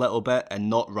body a little bit and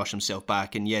not rush himself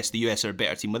back. And yes, the US are a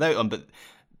better team without him, but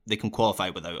they can qualify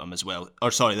without him as well.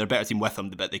 Or sorry, they're a better team with him,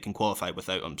 but they can qualify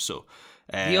without him. So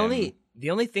the only The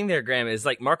only thing there, Graham, is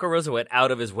like Marco Rose went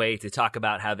out of his way to talk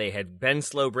about how they had been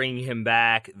slow bringing him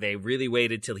back. They really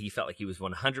waited till he felt like he was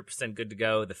 100% good to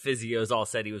go. The physios all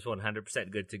said he was 100%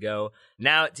 good to go.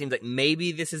 Now it seems like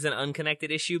maybe this is an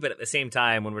unconnected issue, but at the same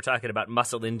time, when we're talking about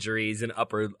muscle injuries and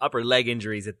upper leg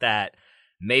injuries at that,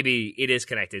 maybe it is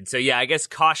connected. So yeah, I guess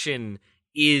caution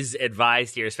is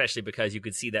advised here, especially because you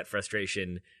could see that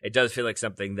frustration. It does feel like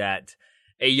something that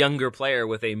a younger player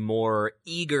with a more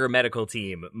eager medical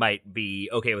team might be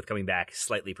okay with coming back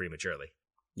slightly prematurely.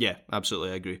 Yeah, absolutely.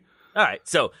 I agree. All right.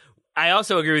 So I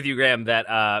also agree with you, Graham,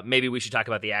 that maybe we should talk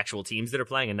about the actual teams that are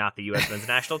playing and not the U.S. men's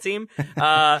national team.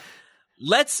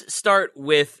 Let's start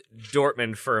with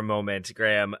Dortmund for a moment,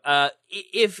 Graham.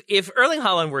 If Erling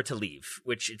Haaland were to leave,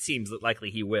 which it seems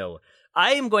likely he will,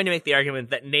 I am going to make the argument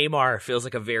that Neymar feels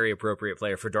like a very appropriate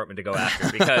player for Dortmund to go after,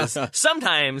 because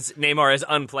sometimes Neymar is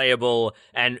unplayable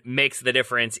and makes the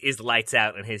difference, is lights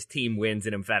out, and his team wins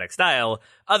in emphatic style.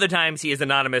 Other times he is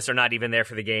anonymous or not even there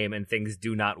for the game and things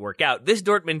do not work out. This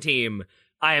Dortmund team,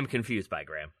 I am confused by,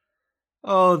 Graham.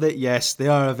 Oh, yes, they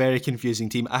are a very confusing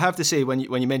team. I have to say, when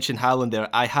you mentioned Haaland there,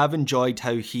 I have enjoyed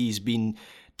how he's been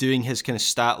doing his kind of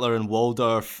Statler and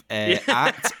Waldorf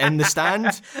act in the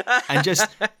stand and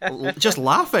just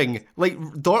laughing. Like,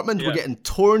 Dortmund were getting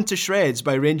torn to shreds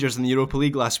by Rangers in the Europa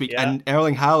League last week, and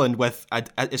Erling Haaland with,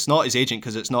 it's not his agent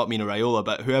because it's not Mino Raiola,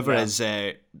 but whoever his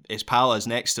pal is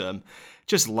next to him,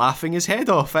 just laughing his head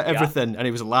off at everything, and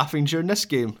he was laughing during this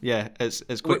game. Yeah, it's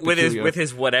quite peculiar. With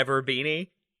his whatever beanie.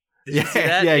 Did you see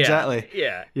that? Yeah, exactly.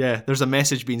 Yeah. There's a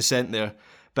message being sent there.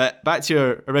 But back to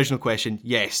your original question,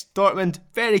 yes, Dortmund,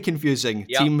 very confusing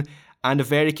team and a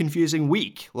very confusing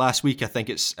week. Last week, I think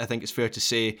it's fair to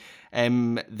say,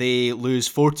 they lose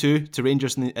 4-2 to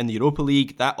Rangers in the Europa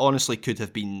League. That honestly could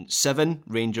have been 7.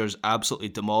 Rangers absolutely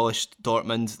demolished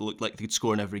Dortmund. Looked like they could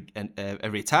score in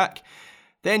every attack.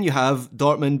 Then you have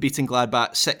Dortmund beating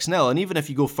Gladbach 6-0, and even if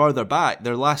you go further back,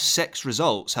 their last 6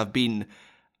 results have been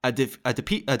a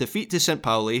defeat to St.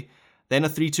 Pauli, then a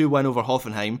 3-2 win over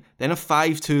Hoffenheim, then a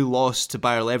 5-2 loss to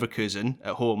Bayer Leverkusen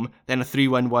at home, then a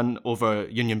 3-1 win over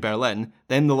Union Berlin,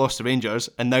 then the loss to Rangers,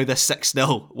 and now this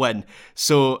 6-0 win.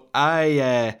 So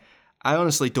I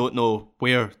honestly don't know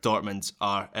where Dortmund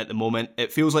are at the moment.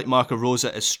 It feels like Marco Rose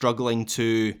is struggling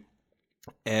to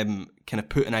kind of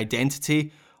put an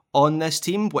identity on this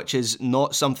team, which is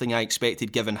not something I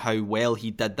expected given how well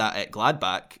he did that at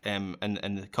Gladbach in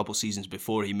the couple seasons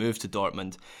before he moved to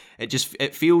Dortmund.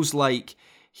 It feels like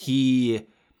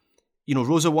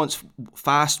Rose wants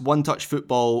fast one-touch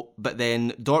football, but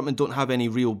then Dortmund don't have any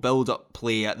real build-up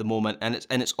play at the moment, and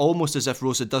it's almost as if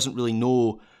Rose doesn't really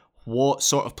know what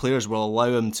sort of players will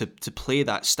allow him to play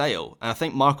that style. And I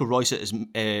think Marco Reus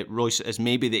is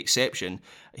maybe the exception.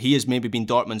 He has maybe been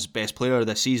Dortmund's best player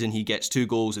this season. He gets 2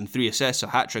 goals and 3 assists, a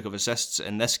hat-trick of assists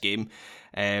in this game,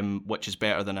 which is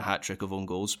better than a hat-trick of own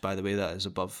goals, by the way. That is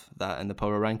above that in the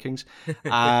power rankings.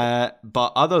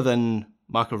 But other than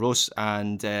Marco Reus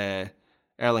and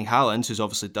Erling Haaland, who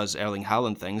obviously does Erling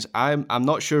Haaland things, I'm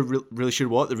not really sure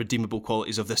what the redeemable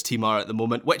qualities of this team are at the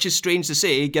moment, which is strange to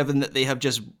say given that they have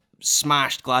just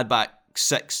smashed Gladbach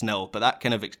 6-0, but that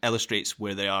kind of illustrates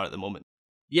where they are at the moment.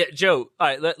 Yeah, Joe, all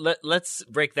right, let's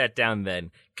break that down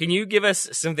then. Can you give us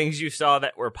some things you saw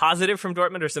that were positive from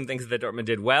Dortmund or some things that Dortmund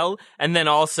did well? And then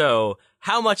also,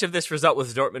 how much of this result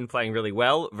was Dortmund playing really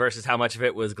well versus how much of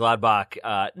it was Gladbach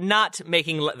not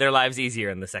making their lives easier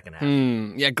in the second half?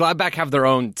 Yeah, Gladbach have their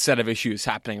own set of issues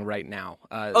happening right now.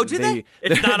 Do they?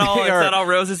 It's not all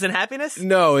roses and happiness?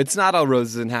 No, it's not all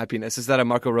roses and happiness. Is that a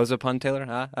Marco Rose pun,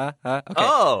 Taylor? Okay.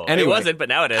 Oh, anyway. It wasn't, but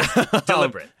now it is.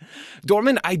 Deliberate.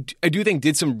 Dortmund, I do think,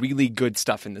 did some really good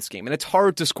stuff in this game. And it's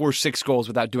hard to score 6 goals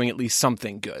without doing at least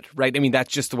something good, right? I mean, that's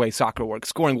just the way soccer works.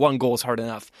 Scoring 1 goal is hard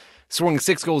enough. Scoring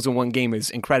 6 goals in one game is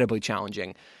incredibly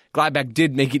challenging. Gladbach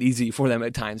did make it easy for them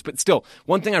at times. But still,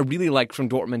 one thing I really like from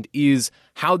Dortmund is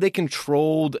how they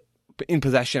controlled, in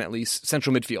possession at least,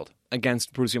 central midfield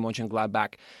against Borussia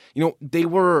Mönchengladbach. They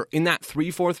were in that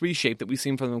 3-4-3 shape that we've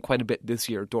seen from them quite a bit this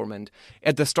year, Dortmund.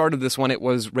 At the start of this one, it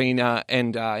was Reina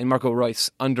and Marco Reus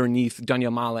underneath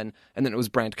Daniel Malen, and then it was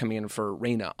Brandt coming in for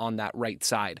Reina on that right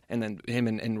side, and then him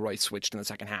and Reus switched in the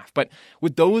second half. But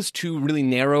with those two really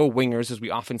narrow wingers, as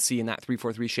we often see in that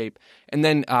 3-4-3 shape, and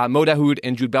then Mo Dahoud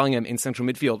and Jude Bellingham in central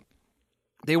midfield,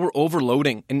 they were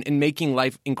overloading and making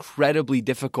life incredibly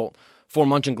difficult for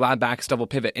Mönchengladbach's double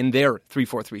pivot in their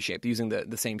 3-4-3 shape, using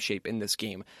the same shape in this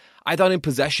game. I thought in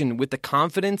possession, with the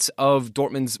confidence of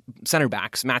Dortmund's center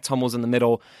backs, Mats Hummels in the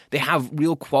middle, they have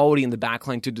real quality in the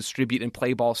backline to distribute and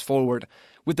play balls forward.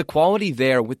 With the quality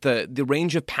there, with the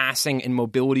range of passing and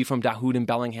mobility from Dahoud and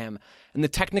Bellingham, and the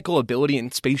technical ability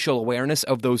and spatial awareness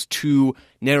of those two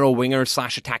narrow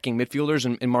wingers/attacking midfielders,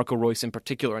 and Marco Reus in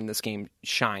particular in this game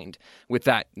shined with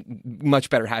that much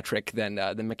better hat trick than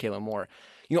Michaela Moore.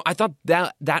 I thought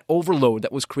that overload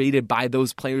that was created by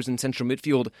those players in central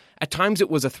midfield, at times it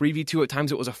was a 3v2, at times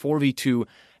it was a 4v2,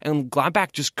 and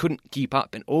Gladbach just couldn't keep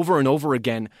up. And over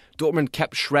again, Dortmund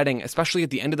kept shredding, especially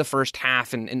at the end of the first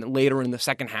half and later in the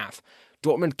second half.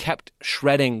 Dortmund kept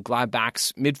shredding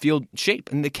Gladbach's midfield shape,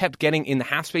 and they kept getting in the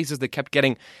half spaces, they kept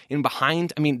getting in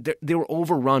behind. I mean, they were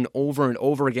overrun over and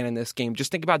over again in this game.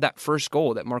 Just think about that first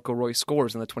goal that Marco Reus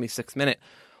scores in the 26th minute.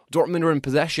 Dortmund are in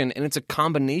possession, and it's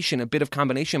a bit of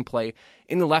combination play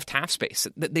in the left half space.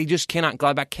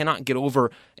 Gladbach cannot get over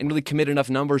and really commit enough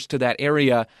numbers to that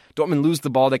area. Dortmund lose the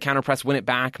ball, they counterpress, win it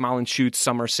back, Malen shoots,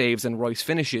 Sommer saves, and Reus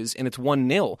finishes, and it's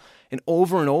 1-0. And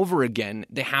over again,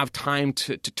 they have time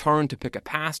to turn, to pick a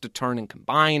pass, to turn and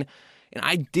combine. And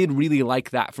I did really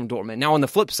like that from Dortmund. Now, on the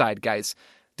flip side, guys,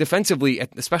 defensively,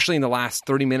 especially in the last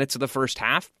 30 minutes of the first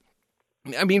half,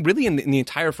 I mean, really in the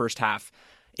entire first half,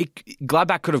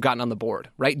 Gladbach could have gotten on the board,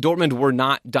 right? Dortmund were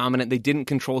not dominant. They didn't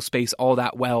control space all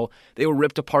that well. They were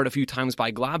ripped apart a few times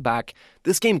by Gladbach.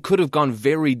 This game could have gone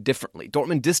very differently.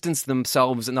 Dortmund distanced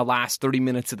themselves in the last 30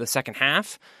 minutes of the second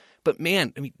half. But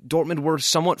man, I mean, Dortmund were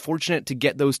somewhat fortunate to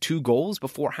get those 2 goals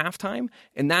before halftime,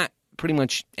 and that pretty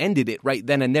much ended it right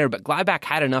then and there. But Gladbach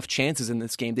had enough chances in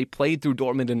this game. They played through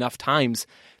Dortmund enough times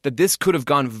that this could have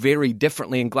gone very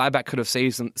differently, and Gladbach could have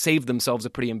saved themselves a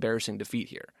pretty embarrassing defeat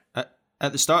here.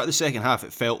 At the start of the second half,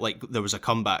 it felt like there was a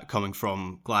comeback coming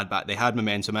from Gladbach. They had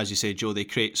momentum, as you say, Joe. They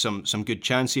create some good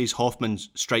chances. Hoffman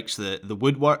strikes the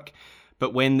woodwork,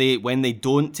 but when they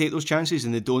don't take those chances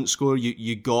and they don't score,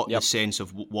 you got the sense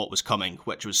of what was coming,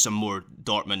 which was some more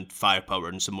Dortmund firepower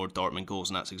and some more Dortmund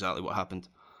goals, and that's exactly what happened.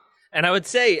 And I would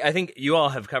say, I think you all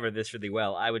have covered this really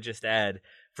well. I would just add,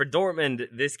 for Dortmund,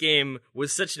 this game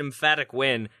was such an emphatic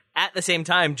win. At the same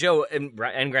time, Joe and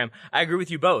Graham, I agree with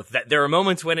you both that there are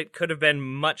moments when it could have been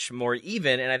much more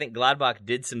even, and I think Gladbach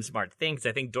did some smart things.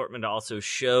 I think Dortmund also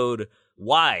showed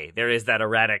why there is that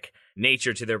erratic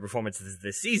nature to their performances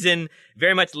this season.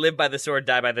 Very much live by the sword,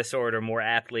 die by the sword, or more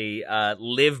aptly,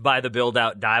 live by the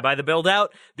build-out, die by the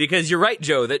build-out. Because you're right,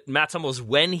 Joe, that Mats Hummels,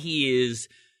 when he is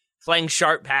playing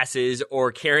sharp passes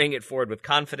or carrying it forward with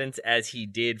confidence, as he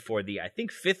did for the, I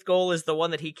think, 5th goal is the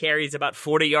one that he carries about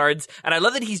 40 yards. And I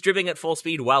love that he's dribbling at full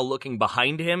speed while looking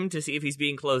behind him to see if he's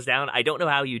being closed down. I don't know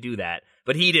how you do that,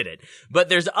 but he did it. But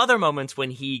there's other moments when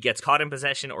he gets caught in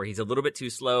possession, or he's a little bit too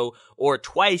slow, or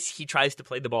twice he tries to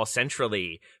play the ball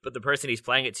centrally, but the person he's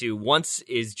playing it to, once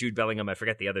is Jude Bellingham, I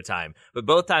forget the other time, but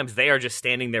both times they are just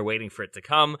standing there waiting for it to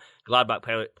come. Gladbach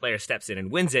player steps in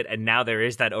and wins it, and now there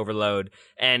is that overload,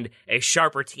 and a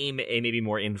sharper team, a maybe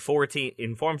more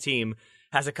informed team,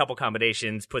 has a couple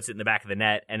combinations, puts it in the back of the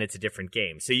net, and it's a different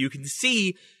game. So you can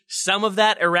see some of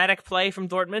that erratic play from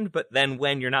Dortmund, but then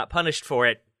when you're not punished for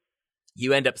it,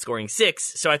 you end up scoring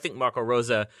 6. So I think Marco Rose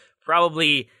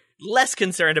probably less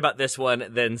concerned about this one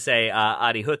than, say,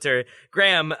 Adi Hütter.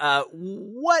 Graham,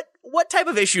 what type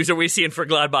of issues are we seeing for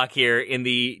Gladbach here in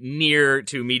the near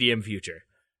to medium future?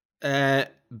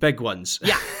 Big ones.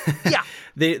 Yeah.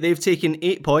 They've taken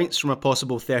 8 points from a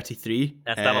possible 33.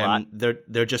 That's not a lot.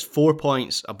 They're just 4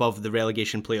 points above the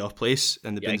relegation playoff place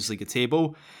in the Bundesliga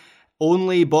table.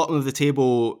 Only bottom of the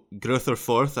table, Greuther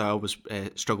Fürth. I always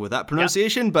struggle with that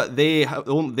pronunciation, but they're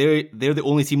the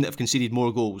only team that have conceded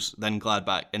more goals than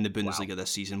Gladbach in the Bundesliga this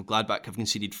season. Gladbach have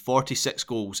conceded 46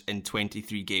 goals in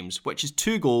 23 games, which is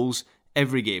 2 goals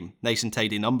every game. Nice and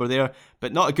tidy number there,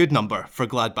 but not a good number for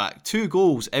Gladbach. 2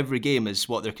 goals every game is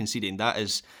what they're conceding.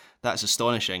 That's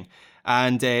astonishing.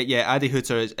 And Adi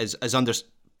Hütter is under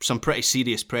some pretty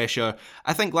serious pressure.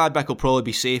 I think Gladbach will probably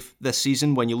be safe this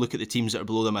season. When you look at the teams that are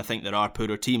below them, I think there are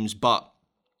poorer teams. But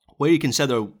when you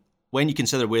consider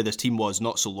where this team was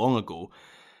not so long ago,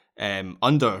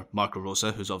 under Marco Rose,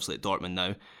 who's obviously at Dortmund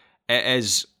now, it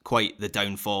is quite the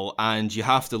downfall. And you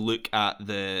have to look at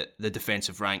the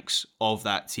defensive ranks of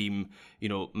that team. You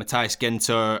know, Matthias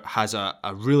Ginter has a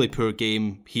really poor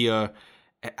game here.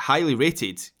 Highly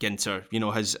rated Ginter,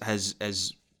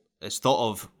 is thought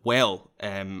of well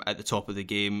at the top of the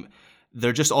game.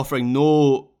 They're just offering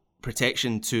no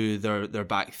protection to their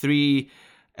back three.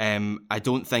 I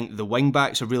don't think the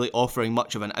wing-backs are really offering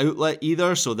much of an outlet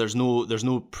either, so there's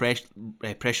no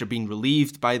pressure being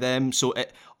relieved by them. So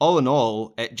all in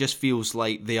all, it just feels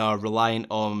like they are relying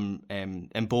on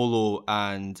Embolo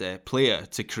and Playa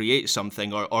to create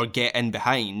something or get in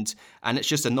behind, and it's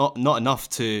just not enough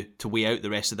to weigh out the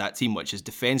rest of that team, which is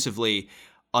defensively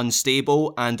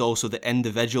unstable, and also the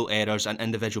individual errors and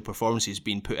individual performances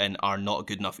being put in are not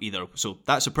good enough either. So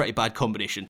that's a pretty bad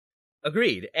combination.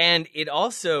 Agreed. And it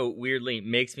also weirdly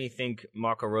makes me think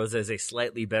Marco Rose is a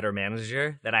slightly better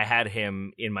manager than I had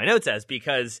him in my notes as,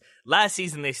 because last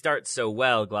season they start so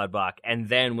well, Gladbach, and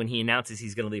then when he announces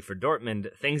he's going to leave for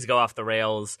Dortmund, things go off the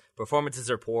rails,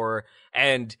 performances are poor,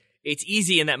 and it's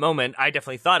easy in that moment. I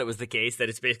definitely thought it was the case that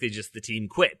it's basically just the team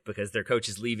quit because their coach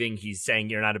is leaving. He's saying,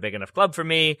 you're not a big enough club for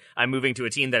me. I'm moving to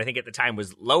a team that I think at the time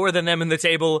was lower than them in the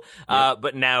table,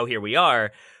 but now here we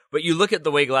are. But you look at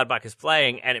the way Gladbach is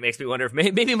playing, and it makes me wonder if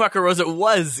maybe Marco Rose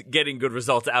was getting good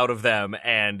results out of them,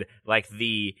 and like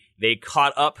they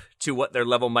caught up to what their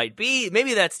level might be.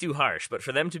 Maybe that's too harsh, but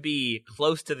for them to be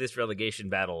close to this relegation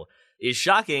battle is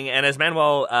shocking. And as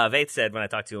Manuel Veth said when I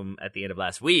talked to him at the end of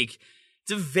last week,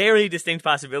 it's a very distinct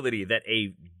possibility that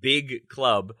a big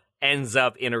club ends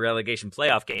up in a relegation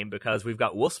playoff game, because we've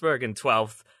got Wolfsburg in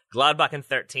 12th, Gladbach in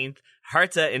 13th,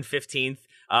 Hertha in 15th,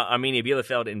 Arminia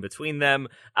Bielefeld in between them,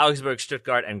 Augsburg,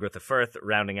 Stuttgart, and Greuther Fürth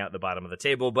rounding out the bottom of the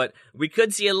table. But we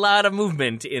could see a lot of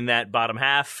movement in that bottom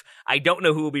half. I don't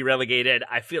know who will be relegated.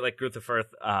 I feel like Greuther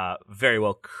Fürth very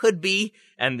well could be,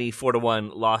 and the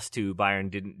 4-1 loss to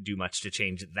Bayern didn't do much to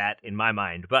change that in my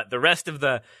mind. But the rest of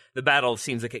the battle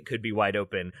seems like it could be wide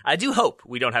open. I do hope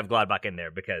we don't have Gladbach in there,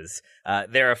 because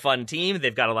they're a fun team.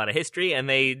 They've got a lot of history, and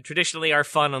they traditionally are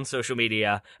fun on social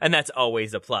media, and that's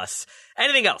always a plus.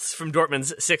 Anything else from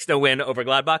Dortmund's 6-0 win over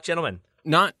Gladbach, gentlemen?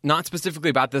 Not specifically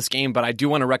about this game, but I do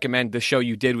want to recommend the show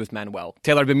you did with Manuel.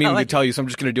 Taylor, I've been meaning to tell you, so I'm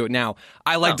just going to do it now.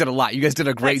 I liked it a lot. You guys did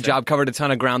a great job, covered a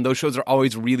ton of ground. Those shows are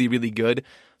always really, really good.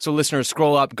 So listeners,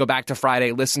 scroll up, go back to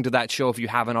Friday, listen to that show if you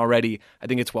haven't already. I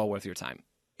think it's well worth your time.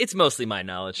 It's mostly my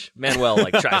knowledge. Manuel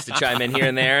tries to chime in here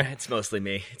and there. It's mostly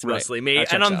me.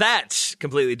 And on that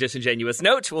completely disingenuous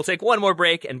note, we'll take one more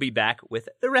break and be back with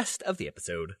the rest of the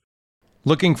episode.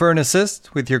 Looking for an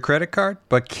assist with your credit card,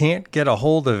 but can't get a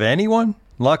hold of anyone?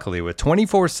 Luckily, with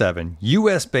 24/7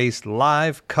 US-based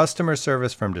live customer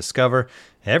service from Discover,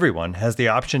 everyone has the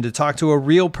option to talk to a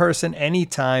real person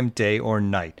anytime, day or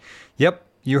night. Yep,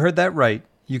 you heard that right.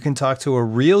 You can talk to a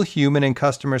real human in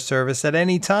customer service at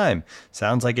any time.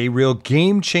 Sounds like a real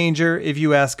game changer if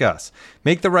you ask us.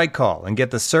 Make the right call and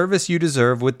get the service you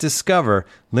deserve with Discover.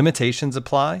 Limitations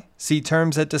apply. See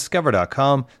terms at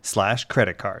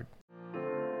discover.com/creditcard.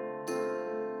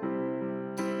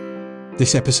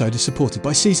 This episode is supported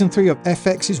by Season 3 of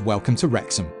FX's Welcome to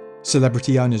Wrexham.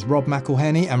 Celebrity owners Rob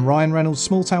McElhenney and Ryan Reynolds'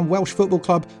 small-town Welsh football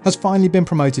club has finally been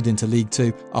promoted into League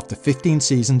 2 after 15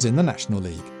 seasons in the National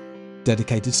League.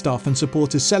 Dedicated staff and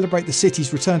supporters celebrate the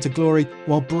city's return to glory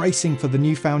while bracing for the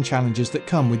newfound challenges that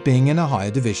come with being in a higher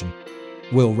division.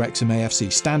 Will Wrexham AFC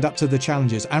stand up to the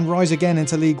challenges and rise again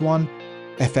into League 1?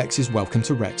 FX's Welcome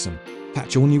to Wrexham.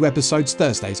 Catch all new episodes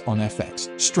Thursdays on FX.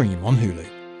 Stream on Hulu.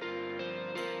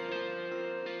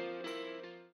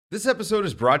 This episode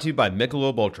is brought to you by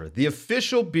Michelob Ultra, the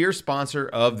official beer sponsor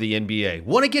of the NBA.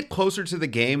 Want to get closer to the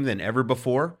game than ever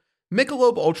before?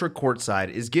 Michelob Ultra Courtside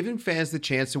is giving fans the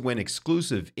chance to win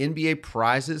exclusive NBA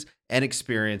prizes and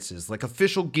experiences like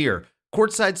official gear,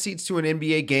 courtside seats to an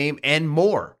NBA game, and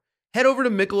more. Head over to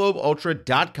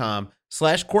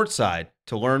MichelobUltra.com/courtside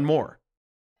to learn more.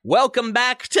 Welcome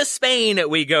back to Spain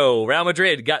we go. Real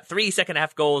Madrid got 3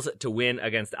 second-half goals to win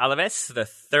against Alaves, the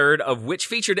third of which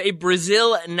featured a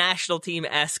Brazil national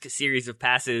team-esque series of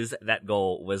passes. That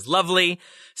goal was lovely.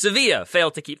 Sevilla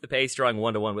failed to keep the pace, drawing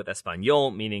 1-1 with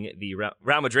Espanyol, meaning the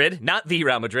Real Madrid, not the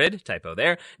Real Madrid, typo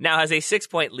there, now has a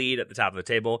 6-point lead at the top of the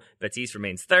table. Betis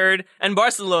remains third, and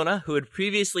Barcelona, who had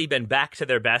previously been back to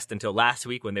their best until last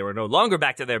week when they were no longer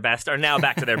back to their best, are now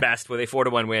back to their best with a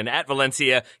 4-1 win at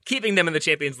Valencia, keeping them in the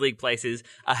Champions League places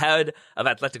ahead of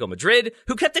Atletico Madrid,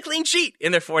 who kept a clean sheet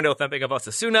in their 4-0 thumping of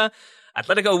Osasuna.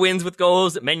 Atletico wins with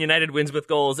goals. Man United wins with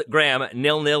goals. Graham,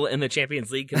 0-0 in the Champions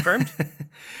League confirmed?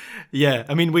 Yeah,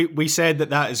 I mean, we said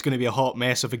that is going to be a hot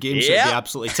mess of a game, so it'd be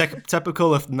absolutely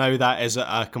typical if now that is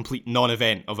a complete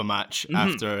non-event of a match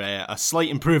after a slight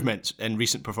improvement in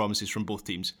recent performances from both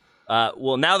teams.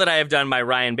 Well, now that I have done my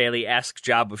Ryan Bailey-esque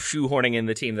job of shoehorning in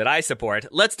the team that I support,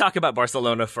 let's talk about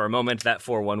Barcelona for a moment, that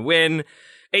 4-1 win.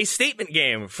 A statement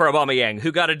game for Aubameyang,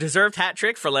 who got a deserved hat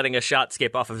trick for letting a shot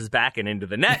skip off of his back and into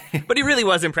the net, but he really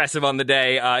was impressive on the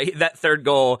day. That third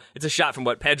goal, it's a shot from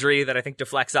Pedri that I think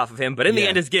deflects off of him, but in the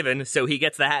end is given, so he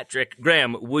gets the hat trick.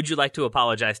 Graham, would you like to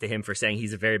apologize to him for saying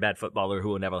he's a very bad footballer who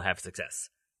will never have success?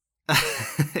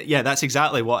 Yeah, that's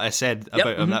exactly what I said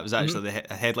about him. That was actually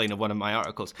the headline of one of my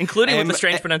articles. Including with the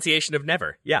strange pronunciation of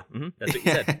never. Yeah, that's what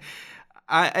you said.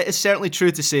 It's certainly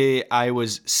true to say I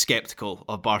was sceptical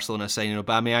of Barcelona signing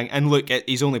Aubameyang. And look,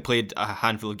 he's only played a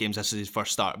handful of games. This is his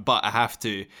first start. But I have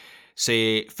to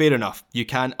say, fair enough. You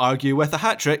can't argue with a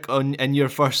hat-trick in your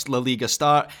first La Liga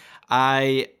start.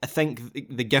 I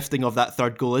think the gifting of that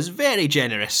third goal is very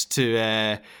generous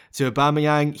to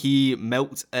Aubameyang. He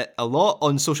milked it a lot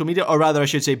on social media, or rather I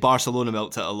should say Barcelona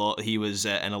milked it a lot. He was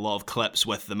in a lot of clips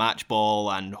with the match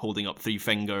ball and holding up three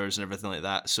fingers and everything like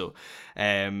that. So,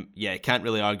 can't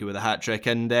really argue with a hat-trick.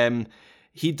 And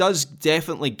he does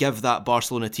definitely give that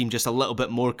Barcelona team just a little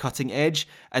bit more cutting edge.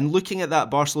 And looking at that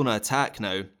Barcelona attack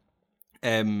now,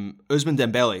 Ousmane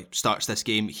Dembele starts this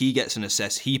game. He gets an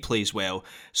assist. He plays well.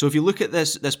 So if you look at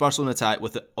this Barcelona attack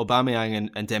with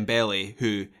Aubameyang and Dembele,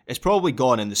 who is probably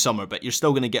gone in the summer, but you're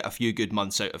still going to get a few good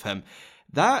months out of him.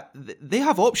 That they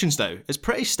have options now. It's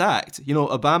pretty stacked. You know,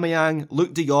 Aubameyang,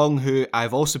 Luke de Jong, who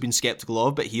I've also been sceptical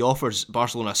of, but he offers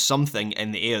Barcelona something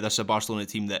in the air. This is a Barcelona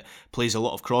team that plays a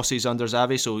lot of crosses under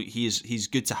Xavi, so he's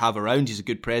good to have around. He's a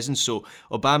good presence. So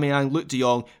Aubameyang, Luke de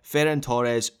Jong, Ferran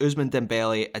Torres, Ousmane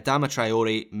Dembele, Adama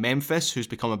Traore, Memphis, who's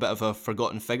become a bit of a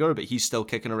forgotten figure, but he's still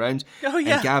kicking around, and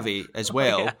Gavi as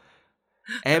well.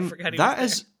 That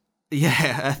is.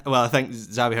 Yeah, well, I think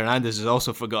Xavi Hernandez has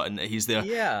also forgotten that he's there.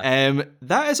 Yeah.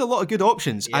 That is a lot of good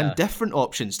options and different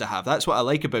options to have. That's what I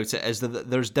like about it, is that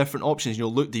there's different options. You know,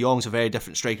 Luke de Jong's a very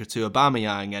different striker to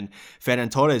Aubameyang, and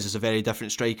Ferran Torres is a very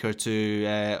different striker to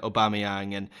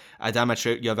Aubameyang, and you have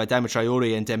Adama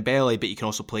Traore and Dembele, but you can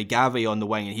also play Gavi on the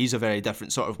wing, and he's a very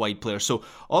different sort of wide player. So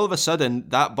all of a sudden,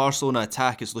 that Barcelona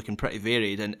attack is looking pretty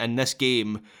varied, and this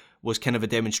game was kind of a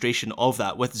demonstration of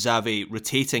that, with Xavi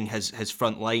rotating his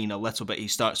front line a little bit. He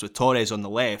starts with Torres on the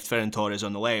left, Ferran Torres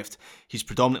on the left. He's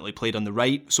predominantly played on the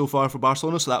right so far for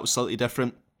Barcelona, so that was slightly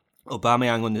different.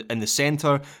 Aubameyang in the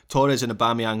centre. Torres and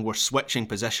Aubameyang were switching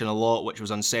position a lot, which was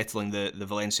unsettling the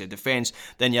Valencia defence.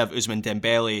 Then you have Ousmane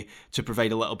Dembele to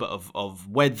provide a little bit of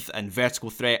width and vertical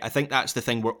threat. I think that's the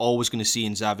thing we're always going to see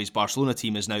in Xavi's Barcelona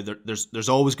team, is now there's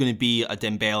always going to be a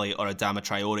Dembele or a Adama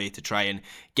Traore to try and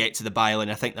get to the byline.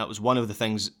 I think that was one of the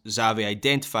things Xavi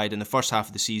identified in the first half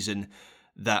of the season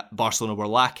that Barcelona were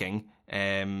lacking.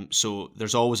 So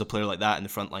there's always a player like that in the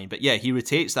front line. But yeah, he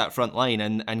rotates that front line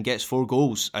and gets 4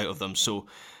 goals out of them. So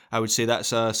I would say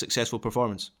that's a successful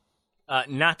performance.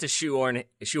 Not to shoehorn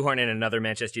in another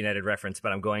Manchester United reference,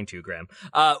 but I'm going to, Graham.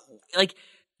 I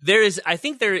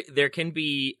think there can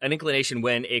be an inclination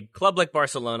when a club like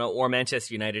Barcelona or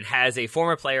Manchester United has a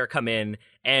former player come in,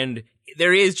 and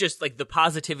there is just like the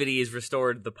positivity is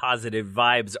restored, the positive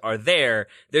vibes are there.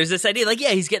 There's this idea like, yeah,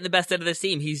 he's getting the best out of this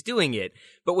team, he's doing it.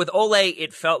 But with Ole,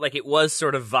 it felt like it was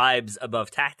sort of vibes above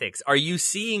tactics. Are you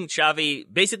seeing Xavi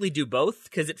basically do both?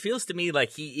 Because it feels to me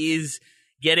like he is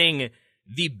getting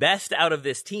the best out of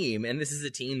this team, and this is a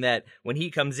team that, when he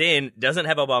comes in, doesn't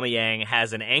have Aubameyang,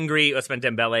 has an angry Ousmane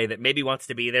Dembele that maybe wants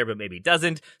to be there but maybe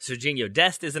doesn't. Serginho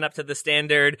Dest isn't up to the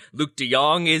standard. Luke de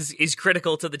Jong is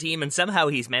critical to the team, and somehow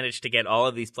he's managed to get all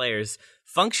of these players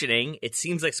functioning. It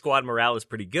seems like squad morale is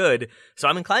pretty good, so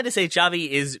I'm inclined to say Xavi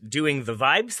is doing the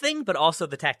vibes thing, but also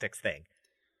the tactics thing.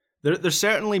 There's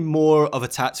certainly more of a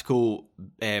tactical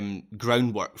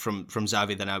groundwork from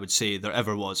Xavi than I would say there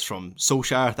ever was from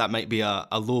Solskjaer. That might be a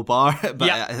low bar, but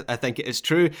yeah. I think it is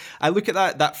true. I look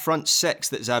at that front six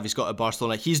that Xavi's got at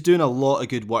Barcelona. He's doing a lot of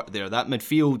good work there. That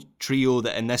midfield trio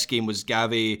that in this game was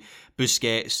Gavi,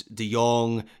 Busquets, De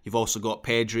Jong. You've also got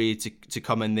Pedri to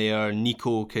come in there.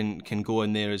 Nico can go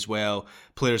in there as well.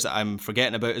 Players that I'm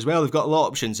forgetting about as well. They've got a lot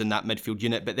of options in that midfield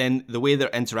unit, but then the way they're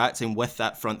interacting with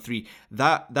that front three,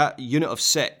 that unit of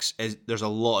 6 there's a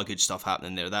lot of good stuff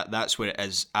happening there. That's where it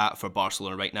is at for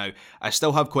Barcelona right now. I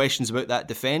still have questions about that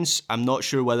defence. I'm not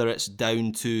sure whether it's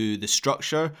down to the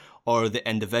structure or the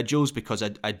individuals, because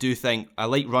I do think I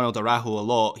like Ronald Araujo a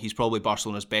lot. He's probably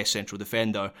Barcelona's best central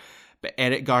defender. But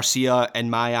Eric Garcia, in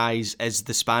my eyes, is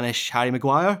the Spanish Harry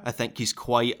Maguire. I think he's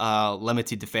quite a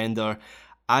limited defender.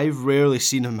 I've rarely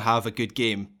seen him have a good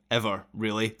game, ever,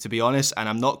 really, to be honest, and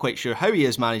I'm not quite sure how he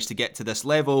has managed to get to this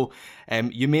level.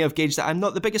 You may have gauged that I'm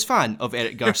not the biggest fan of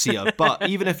Eric Garcia, but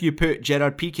even if you put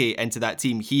Gerard Piqué into that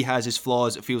team, he has his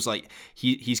flaws. It feels like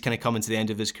he's kind of coming to the end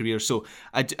of his career. So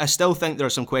I still think there are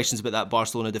some questions about that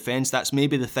Barcelona defence. That's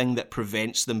maybe the thing that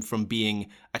prevents them from being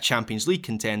a Champions League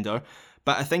contender.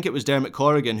 But I think it was Dermot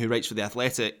Corrigan, who writes for The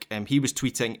Athletic, he was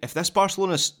tweeting, if this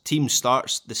Barcelona team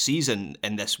starts the season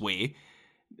in this way,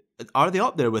 are they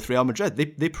up there with Real Madrid?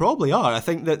 They probably are. I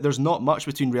think that there's not much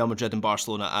between Real Madrid and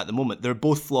Barcelona at the moment. They're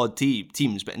both flawed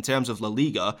teams, but in terms of La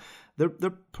Liga, they're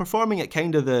performing at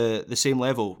kind of the same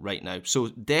level right now. So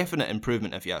definite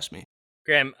improvement, if you ask me.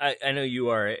 Graham, I know you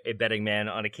are a betting man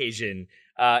on occasion.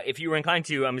 If you were inclined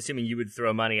to, I'm assuming you would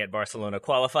throw money at Barcelona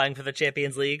qualifying for the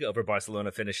Champions League over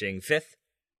Barcelona finishing 5th?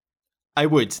 I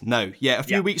would, now. Yeah, a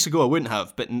few weeks ago I wouldn't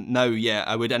have, but now, yeah,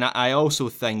 I would. And I also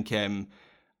think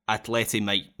Atleti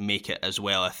might make it as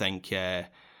well. I think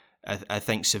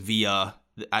Sevilla,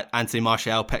 Anthony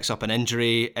Martial picks up an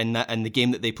injury in the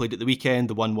game that they played at the weekend,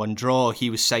 the 1-1 draw. He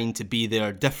was signed to be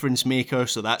their difference maker,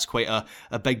 so that's quite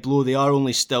a big blow. They are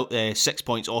only still 6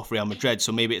 points off Real Madrid,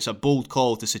 so maybe it's a bold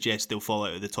call to suggest they'll fall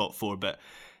out of the top 4, but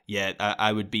yeah,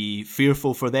 I would be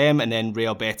fearful for them. And then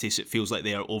Real Betis, it feels like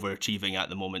they are overachieving at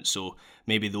the moment, so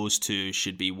maybe those two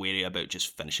should be wary about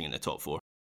just finishing in the top 4.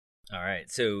 All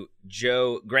right, so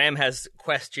Graham has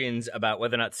questions about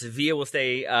whether or not Sevilla will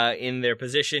stay in their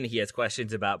position. He has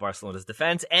questions about Barcelona's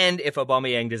defense and if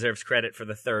Aubameyang deserves credit for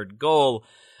the third goal.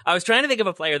 I was trying to think of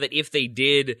a player that if they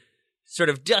did sort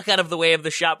of duck out of the way of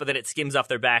the shot, but then it skims off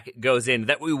their back, goes in,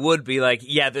 that we would be like,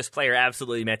 yeah, this player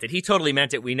absolutely meant it. He totally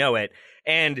meant it. We know it.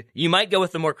 And you might go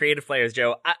with the more creative players,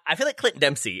 Joe. I feel like Clint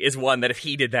Dempsey is one that if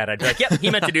he did that, I'd be like, yep, he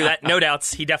meant to do that. No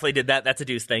doubts. He definitely did that. That's a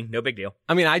Deuce thing. No big deal.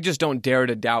 I mean, I just don't dare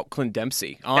to doubt Clint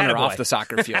Dempsey on or off the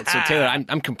soccer field. So, Taylor,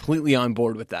 I'm completely on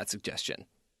board with that suggestion.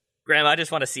 Graham, I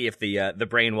just want to see if the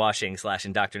brainwashing /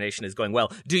 indoctrination is going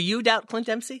well. Do you doubt Clint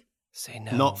Dempsey? Say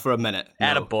no. Not for a minute.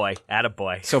 No.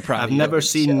 Attaboy. So proud. I've never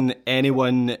seen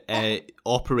anyone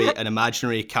operate an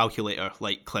imaginary calculator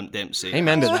like Clint Dempsey.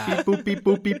 Amen to that. Beep, boop, beep,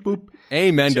 boop, beep, boop.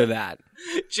 Amen to that.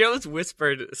 Joe's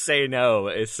whispered "say no"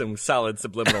 is some solid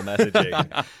subliminal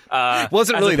messaging.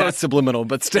 Wasn't really that subliminal,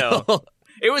 but still. No.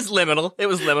 It was liminal. It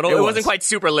wasn't quite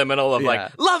super liminal of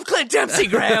like, love Clint Dempsey,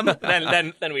 Graham.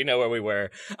 then we know where we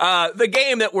were. The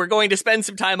game that we're going to spend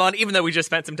some time on, even though we just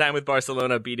spent some time with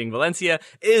Barcelona beating Valencia,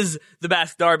 is the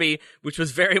Basque Derby, which was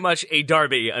very much a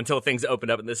derby until things opened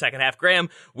up in the second half. Graham,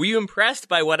 were you impressed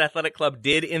by what Athletic Club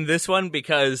did in this one?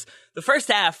 Because the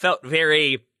first half felt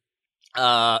very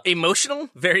emotional,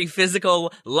 very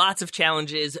physical, lots of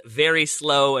challenges, very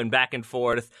slow and back and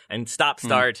forth and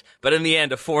stop-start. But in the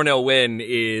end, a 4-0 win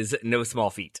is no small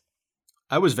feat.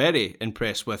 I was very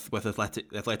impressed with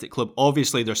Athletic Club.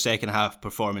 Obviously, their second half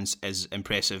performance is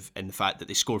impressive in the fact that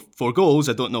they scored 4 goals.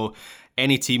 I don't know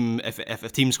any team, if a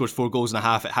team scores 4 goals and a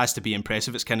half, it has to be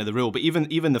impressive. It's kind of the rule. But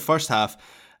even the first half,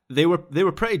 they were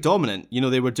pretty dominant. You know,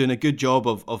 they were doing a good job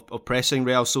of pressing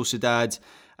Real Sociedad.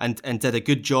 And did a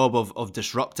good job of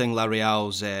disrupting La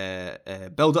Real's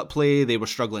build-up play. They were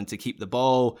struggling to keep the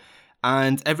ball.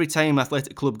 And every time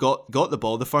Athletic Club got the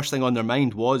ball, the first thing on their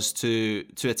mind was to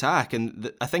attack.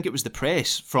 And I think it was the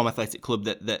press from Athletic Club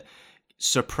that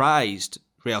surprised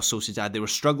Real Sociedad. They were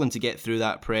struggling to get through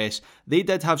that press. They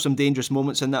did have some dangerous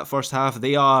moments in that first half.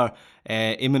 They are,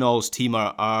 Imanol's team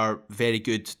are very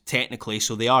good technically,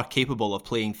 so they are capable of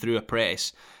playing through a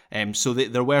press. So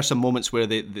there were some moments where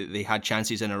they had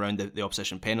chances in around the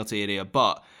opposition penalty area,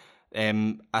 but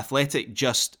Athletic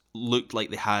just looked like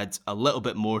they had a little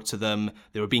bit more to them.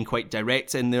 They were being quite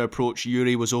direct in their approach.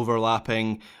 Yuri was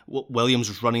overlapping. Williams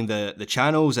was running the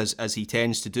channels as he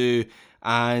tends to do,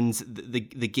 and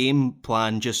the game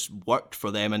plan just worked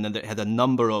for them, and they had a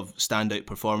number of standout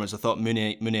performers. I thought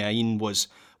Muniain was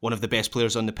one of the best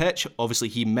players on the pitch. Obviously,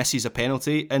 he misses a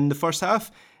penalty in the first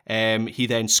half. He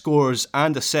then scores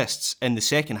and assists in the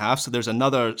second half, so there's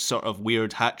another sort of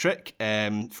weird hat trick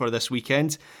for this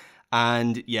weekend.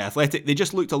 And yeah, Athletic, they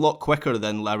just looked a lot quicker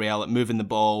than La Real at moving the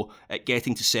ball, at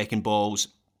getting to second balls,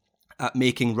 at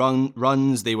making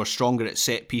runs. They were stronger at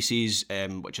set pieces,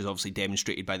 which is obviously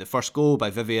demonstrated by the first goal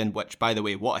by Vivian, which, by the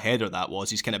way, what a header that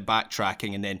was. He's kind of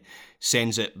backtracking and then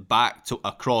sends it back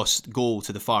across goal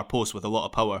to the far post with a lot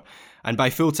of power. And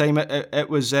by full time, it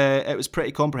was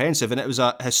pretty comprehensive, and it was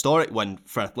a historic win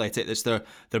for Athletic. It's their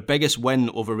biggest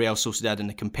win over Real Sociedad in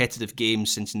a competitive game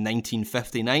since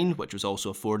 1959, which was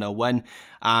also a 4-0 win.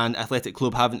 And Athletic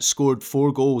Club haven't scored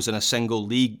 4 goals in a single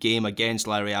league game against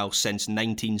La Real since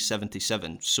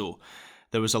 1977. So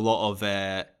there was a lot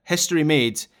of history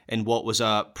made in what was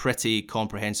a pretty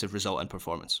comprehensive result and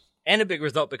performance. And a big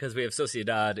result because we have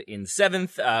Sociedad in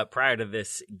 7th. Prior to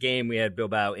this game, we had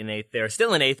Bilbao in 8th. They're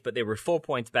still in 8th, but they were 4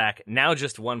 points back. Now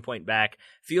just 1 point back.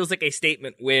 Feels like a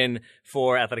statement win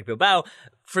for Athletic Bilbao.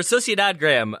 For Sociedad,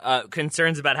 Graham,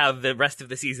 concerns about how the rest of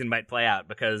the season might play out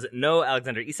because no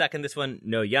Alexander Isak in this one,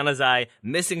 no Januzaj,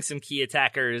 missing some key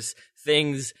attackers,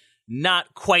 things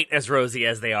not quite as rosy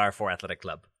as they are for Athletic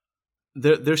Club.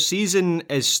 Their season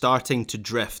is starting to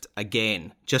drift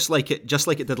again, just like it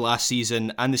did last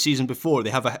season and the season before.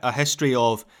 They have a history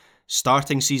of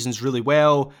starting seasons really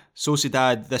well.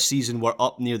 Sociedad this season were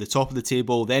up near the top of the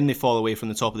table, then they fall away from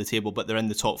the top of the table, but they're in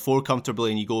the top 4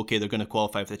 comfortably, and you go, okay, they're going to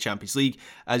qualify for the Champions League.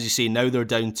 As you say, now they're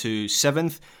down to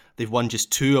 7th. They've won just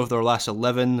 2 of their last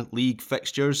 11 league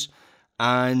fixtures.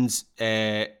 And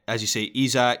as you say,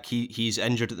 Isak, he's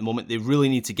injured at the moment. They really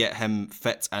need to get him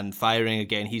fit and firing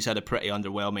again. He's had a pretty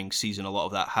underwhelming season. A lot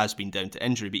of that has been down to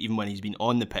injury, but even when he's been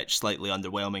on the pitch, slightly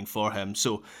underwhelming for him.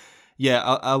 So,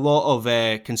 yeah, a lot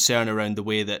of concern around the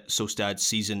way that Sociedad's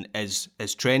season is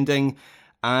trending.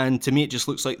 And to me, it just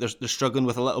looks like they're struggling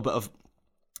with a little bit of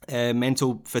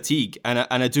mental fatigue, and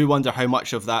I do wonder how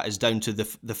much of that is down to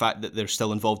the fact that they're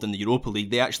still involved in the Europa League.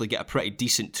 They actually get a pretty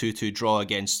decent 2-2 draw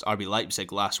against RB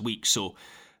Leipzig last week, so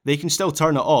they can still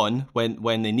turn it on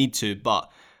when they need to,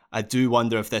 but I do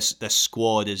wonder if this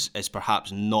squad is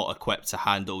perhaps not equipped to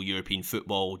handle European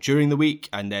football during the week,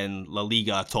 and then La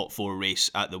Liga top 4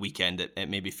 race at the weekend. It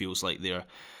maybe feels like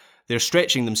they're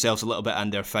stretching themselves a little bit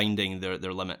and they're finding their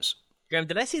limits. Graham,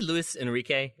 did I see Luis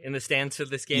Enrique in the stands for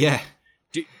this game? Yeah.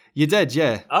 You did,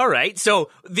 yeah. All right. So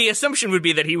the assumption would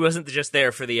be that he wasn't just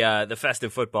there for the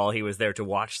festive football. He was there to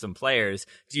watch some players.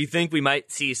 Do you think we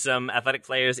might see some Athletic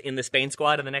players in the Spain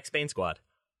squad and the next Spain squad?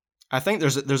 I think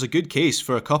there's a good case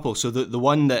for a couple. So the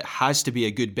one that has to be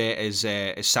a good bet is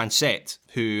Sancet,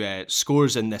 who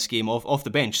scores in this game off the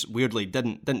bench. Weirdly,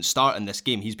 didn't start in this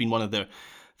game. He's been one of their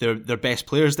best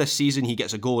players this season. He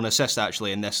gets a goal and assist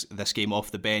actually in this game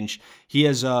off the bench. He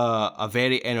is a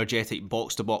very energetic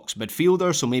box-to-box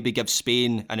midfielder, so maybe give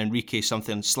Spain and Enrique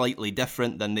something slightly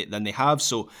different than they have.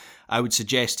 So I would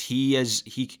suggest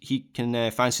he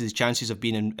can fancy his chances of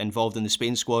being involved in the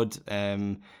Spain squad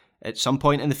at some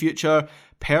point in the future.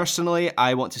 Personally,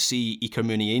 I want to see Iker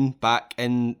Muniain back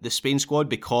in the Spain squad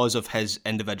because of his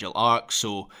individual arc.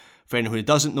 So for anyone who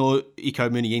doesn't know,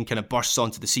 Iker Muniain kind of bursts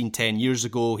onto the scene 10 years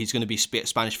ago. He's going to be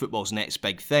Spanish football's next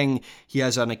big thing. He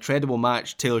has an incredible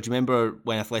match. Taylor, do you remember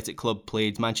when Athletic Club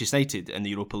played Manchester United in the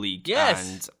Europa League? Yes.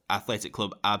 And Athletic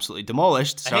Club absolutely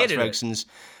demolished Sir Alex Ferguson's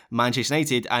Manchester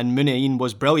United, and Muniain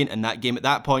was brilliant in that game. At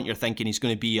that point, you're thinking he's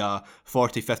going to be a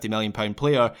 40, 50 million pound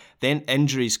player. Then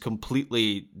injuries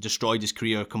completely destroyed his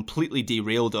career, completely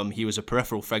derailed him. He was a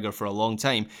peripheral figure for a long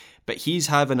time. But he's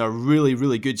having a really,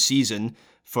 really good season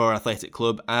for Athletic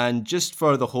Club, and just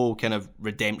for the whole kind of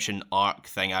redemption arc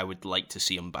thing, I would like to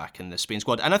see him back in the Spain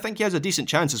squad. And I think he has a decent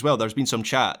chance as well. There's been some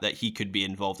chat that he could be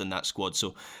involved in that squad.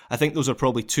 So I think those are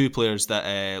probably 2 players that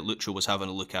Lucho was having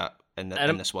a look at in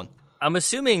this one. I'm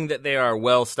assuming that they are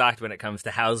well stocked when it comes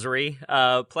to housery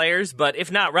players, but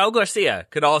if not, Raul Garcia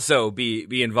could also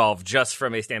be involved just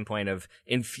from a standpoint of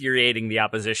infuriating the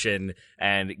opposition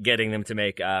and getting them to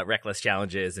make reckless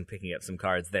challenges and picking up some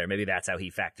cards there. Maybe that's how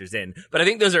he factors in. But I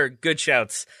think those are good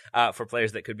shouts for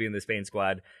players that could be in the Spain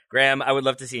squad. Graham, I would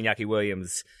love to see Iñaki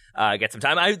Williams get some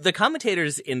time. The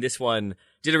commentators in this one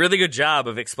did a really good job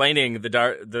of explaining the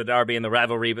derby and the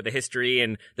rivalry, but the history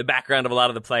and the background of a lot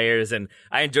of the players. And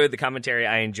I enjoyed the commentary.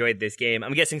 I enjoyed this game.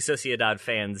 I'm guessing Sociedad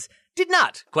fans did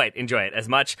not quite enjoy it as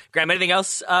much. Graham, anything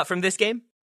else from this game?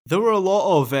 There were a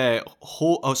lot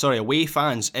of away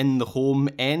fans in the home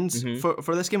end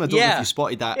for this game. I don't know if you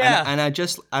spotted that. Yeah. And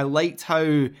I liked how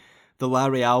the La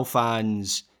Real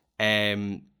fans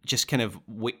just kind of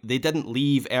they didn't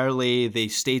leave early. They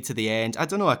stayed to the end. I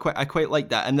don't know. I quite like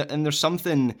that. And there's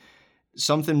something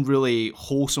really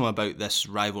wholesome about this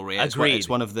rivalry. It's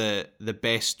one of the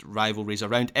best rivalries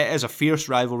around. It is a fierce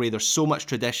rivalry. There's so much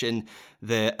tradition.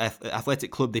 The Athletic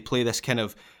Club, they play this kind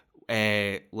of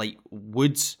like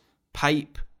wood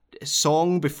pipe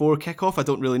song before kickoff. I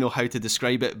don't really know how to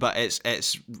describe it, but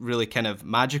it's really kind of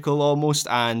magical almost,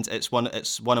 and it's one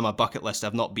of my bucket list.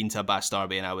 I've not been to a Basque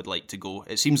derby and I would like to go.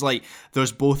 It seems like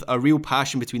there's both a real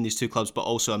passion between these two clubs, but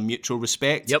also a mutual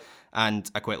respect. Yep. And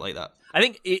I quite like that. I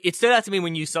think it stood out to me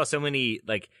when you saw so many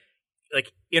like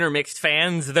intermixed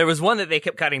fans. There was one that they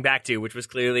kept cutting back to, which was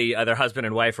clearly their husband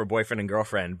and wife or boyfriend and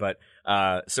girlfriend, but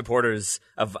supporters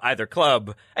of either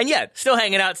club, and yet still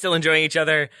hanging out, still enjoying each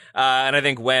other. And I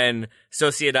think when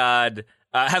Sociedad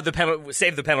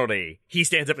save the penalty, he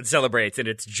stands up and celebrates, and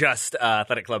it's just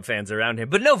Athletic Club fans around him.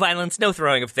 But no violence, no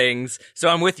throwing of things. So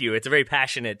I'm with you. It's a very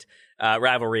passionate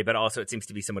rivalry, but also it seems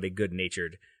to be somewhat a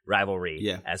good-natured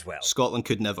rivalry as well. Scotland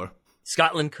could never.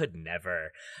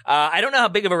 I don't know how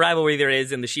big of a rivalry there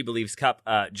is in the She Believes Cup,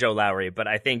 Joe Lowry, but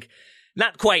I think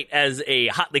not quite as a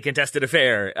hotly contested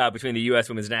affair between the U.S.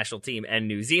 women's national team and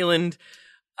New Zealand.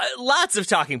 Lots of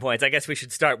talking points. I guess we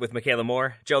should start with Michaela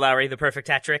Moore. Joe Lowry, the perfect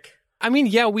hat trick. I mean,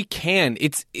 yeah, we can.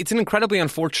 It's an incredibly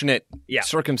unfortunate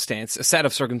circumstance, a set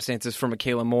of circumstances for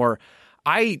Michaela Moore.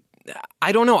 I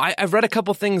don't know. I've read a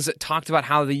couple things that talked about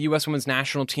how the U.S. women's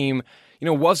national team,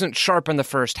 wasn't sharp in the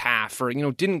first half or,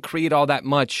 didn't create all that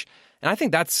much. And I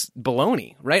think that's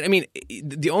baloney, right? I mean,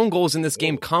 the own goals in this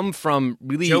game come from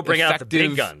really Joe, bring effective... out the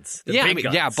big guns. Big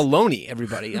guns. Yeah, baloney,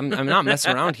 everybody. I'm not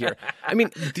messing around here. I mean,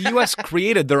 the U.S.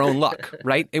 created their own luck,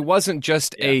 right? It wasn't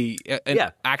just an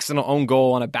accidental own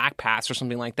goal on a back pass or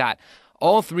something like that.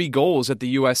 All 3 goals that the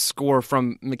U.S. score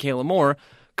from Michaela Moore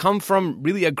come from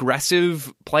really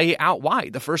aggressive play out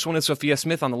wide. The first one is Sophia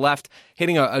Smith on the left,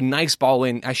 hitting a nice ball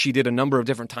in, as she did a number of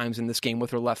different times in this game with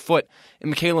her left foot.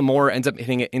 And Michaela Moore ends up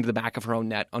hitting it into the back of her own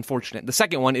net. Unfortunate. The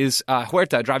second one is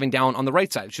Huerta driving down on the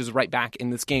right side. She was right back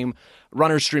in this game.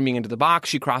 Runner streaming into the box.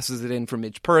 She crosses it in for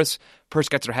Midge Purse. Purse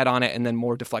gets her head on it, and then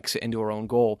Moore deflects it into her own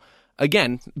goal.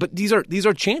 Again, but these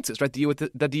are chances, right?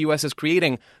 That the U.S. is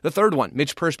creating. The third one,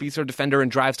 Midge Purse beats her defender and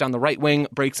drives down the right wing,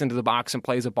 breaks into the box and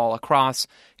plays a ball across,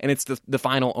 and it's the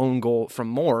final own goal from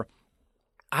Moore.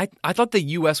 I thought the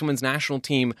U.S. women's national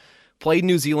team played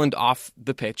New Zealand off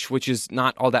the pitch, which is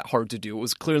not all that hard to do. It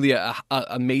was clearly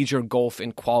a major gulf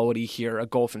in quality here, a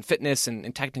gulf in fitness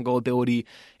and technical ability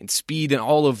and speed, and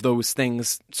all of those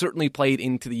things certainly played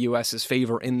into the U.S.'s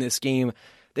favor in this game.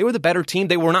 They were the better team.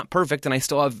 They were not perfect, and I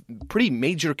still have pretty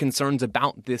major concerns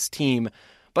about this team,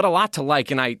 but a lot to like.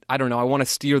 And I don't know, I want to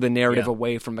steer the narrative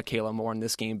away from Michaela Moore in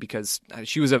this game because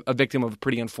she was a victim of a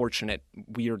pretty unfortunate,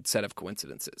 weird set of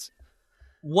coincidences.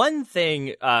 One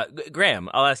thing, Graham,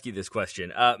 I'll ask you this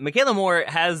question. Michaela Moore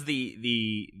has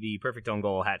the perfect own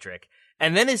goal hat trick,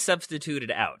 and then is substituted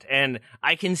out. And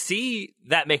I can see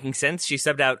that making sense. She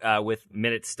subbed out with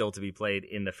minutes still to be played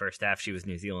in the first half. She was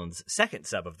New Zealand's second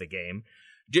sub of the game.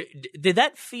 Does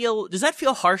that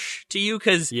feel harsh to you?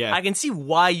 Because I can see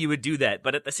why you would do that,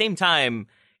 but at the same time,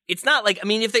 it's not like, I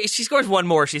mean, if she scores one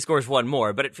more, she scores one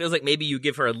more, but it feels like maybe you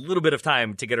give her a little bit of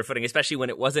time to get her footing, especially when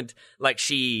it wasn't like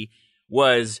she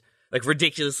was like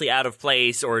ridiculously out of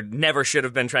place or never should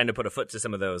have been trying to put a foot to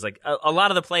some of those. Like a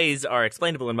lot of the plays are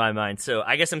explainable in my mind, so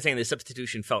I guess I'm saying the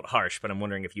substitution felt harsh, but I'm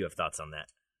wondering if you have thoughts on that.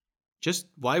 Just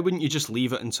why wouldn't you just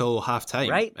leave it until half time,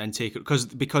 right? And take it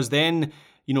because then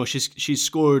she's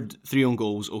scored 3 own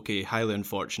goals. Okay, highly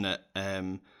unfortunate.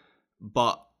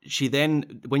 But she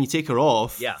then, when you take her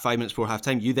off 5 minutes before half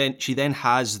time, she then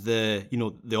has the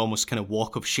almost kind of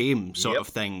walk of shame sort of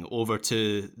thing over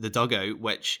to the dugout,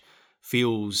 which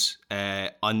feels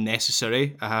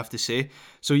unnecessary, I have to say.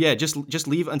 So yeah, just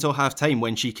leave it until half time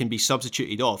when she can be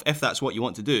substituted off. If that's what you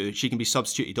want to do, she can be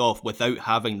substituted off without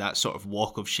having that sort of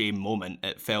walk of shame moment.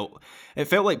 It felt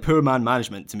like poor man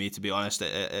management to me, to be honest.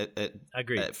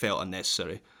 Agreed. It felt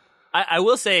unnecessary. I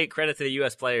will say credit to the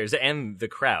U.S. players and the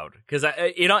crowd, because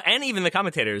and even the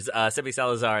commentators, Sebi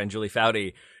Salazar and Julie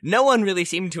Foudy. No one really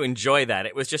seemed to enjoy that.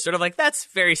 It was just sort of like, that's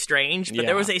very strange. But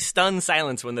there was a stunned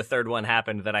silence when the third one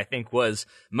happened that I think was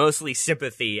mostly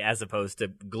sympathy as opposed to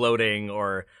gloating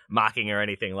or mocking or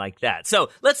anything like that. So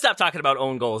let's stop talking about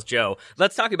own goals, Joe.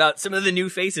 Let's talk about some of the new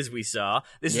faces we saw.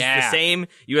 This is the same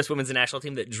U.S. women's national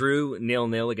team that drew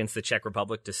 0-0 against the Czech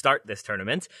Republic to start this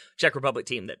tournament. Czech Republic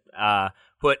team that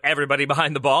put everybody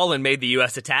behind the ball and made the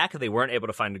U.S. attack. They weren't able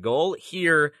to find a goal.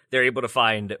 Here, they're able to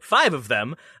find 5 of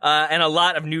them, and a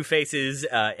lot of new faces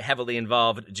heavily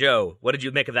involved. Joe, what did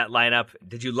you make of that lineup?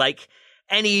 Did you like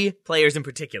any players in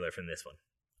particular from this one?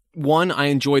 One, I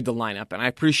enjoyed the lineup, and I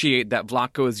appreciate that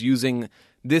Vlatko is using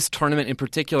this tournament in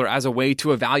particular as a way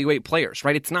to evaluate players,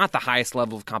 right? It's not the highest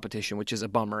level of competition, which is a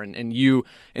bummer, and you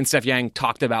and Steph Yang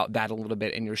talked about that a little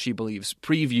bit in your She Believes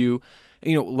preview.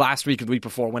 Last week or the week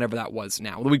before, whenever that was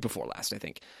now, the week before last, I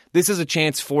think. This is a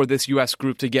chance for this U.S.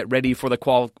 group to get ready for the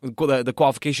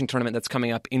qualification tournament that's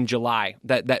coming up in July,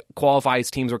 that qualifies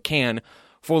teams or can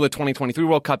for the 2023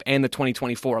 World Cup and the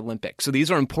 2024 Olympics. So these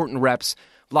are important reps.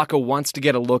 Vlatko wants to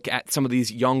get a look at some of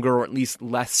these younger or at least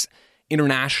less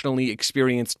internationally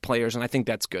experienced players, and I think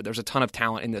that's good. There's a ton of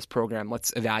talent in this program.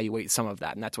 Let's evaluate some of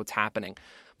that, and that's what's happening.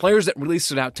 Players that really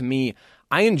stood out to me,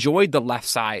 I enjoyed the left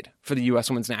side for the U.S.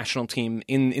 women's national team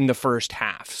in the first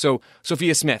half. So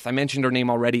Sophia Smith, I mentioned her name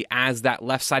already as that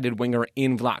left-sided winger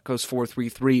in Vlatko's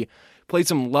 4-3-3. Played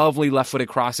some lovely left-footed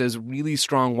crosses, really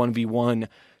strong 1v1.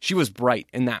 She was bright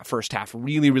in that first half,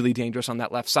 really, really dangerous on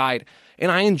that left side.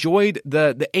 And I enjoyed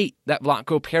the 8 that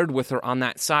Vlatko paired with her on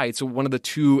that side. So one of the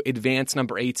 2 advanced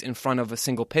number 8s in front of a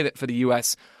single pivot for the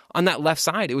U.S. on that left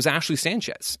side, it was Ashley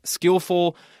Sanchez.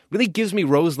 Skillful, really gives me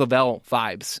Rose Lavelle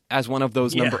vibes as one of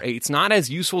those number 8s. Not as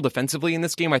useful defensively in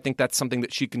this game. I think that's something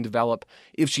that she can develop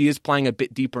if she is playing a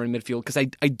bit deeper in midfield, because I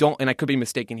don't, and I could be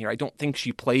mistaken here, I don't think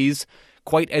she plays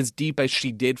quite as deep as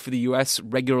she did for the U.S.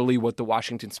 regularly with the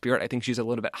Washington Spirit. I think she's a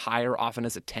little bit higher often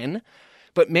as a 10.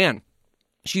 But man,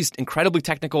 she's incredibly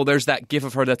technical. There's that gif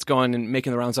of her that's going and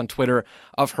making the rounds on Twitter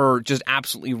of her just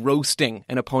absolutely roasting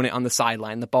an opponent on the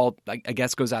sideline. The ball, I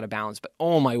guess, goes out of bounds, but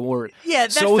oh my word. Yeah,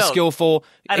 so skillful,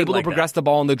 able to progress that. the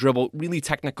ball in the dribble, really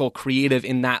technical, creative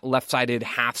in that left-sided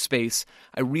half space.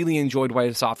 I really enjoyed what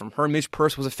I saw from her. Midge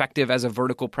Purse was effective as a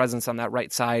vertical presence on that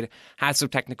right side, has some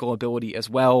technical ability as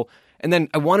well. And then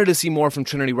I wanted to see more from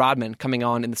Trinity Rodman coming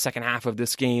on in the second half of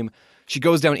this game. She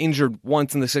goes down injured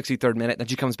once in the 63rd minute, then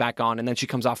she comes back on, and then she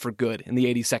comes off for good in the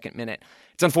 82nd minute.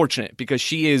 It's unfortunate because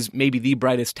she is maybe the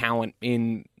brightest talent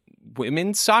in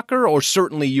women's soccer, or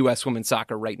certainly U.S. women's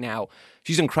soccer right now.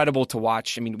 She's incredible to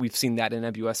watch. I mean, we've seen that in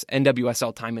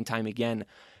NWSL time and time again.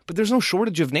 But there's no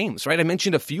shortage of names, right? I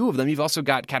mentioned a few of them. You've also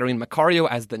got Catarina Macario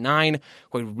as the 9,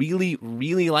 who I really,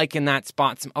 really like in that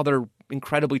spot. Some other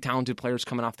incredibly talented players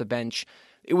coming off the bench.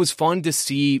 It was fun to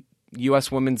see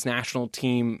U.S. women's national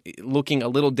team looking a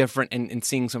little different and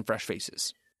seeing some fresh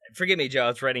faces. Forgive me, Joe, I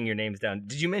was writing your names down.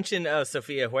 Did you mention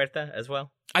Sofia Huerta as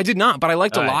well? I did not, but I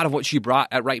liked a lot of what she brought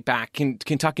at right back. Can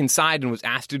tuck inside and was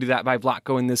asked to do that by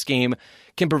Vlatko in this game.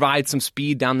 Can provide some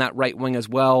speed down that right wing as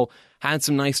well. Had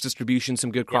some nice distribution,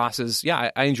 some good crosses.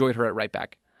 Yeah, I enjoyed her at right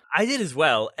back. I did as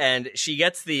well, and she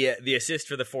gets the assist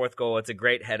for the 4th goal. It's a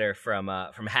great header from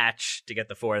Hatch to get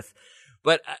the 4th.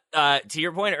 But to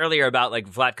your point earlier about like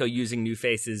Vlatko using new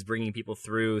faces, bringing people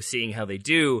through, seeing how they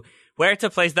do,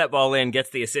 Huerta plays that ball in, gets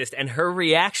the assist, and her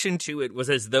reaction to it was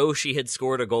as though she had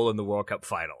scored a goal in the World Cup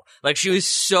final. Like, she was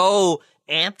so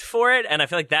amped for it, and I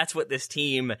feel like that's what this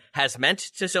team has meant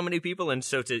to so many people, and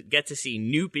so to get to see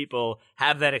new people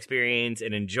have that experience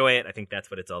and enjoy it, I think that's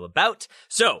what it's all about.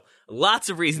 So, lots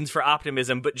of reasons for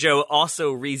optimism, but Joe,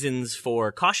 also reasons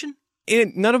for caution?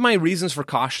 And none of my reasons for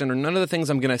caution, or none of the things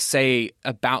I'm going to say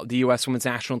about the U.S. women's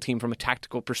national team from a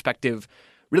tactical perspective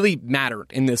really mattered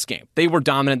in this game. They were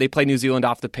dominant. They played New Zealand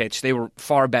off the pitch. They were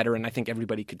far better, and I think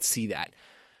everybody could see that.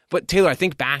 But Taylor, I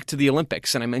think back to the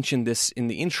Olympics, and I mentioned this in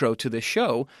the intro to this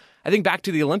show, I think back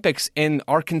to the Olympics and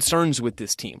our concerns with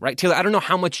this team, right? Taylor, I don't know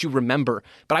how much you remember,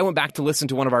 but I went back to listen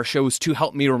to one of our shows to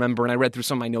help me remember, and I read through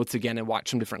some of my notes again and watched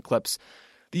some different clips.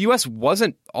 The U.S.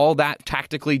 wasn't all that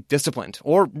tactically disciplined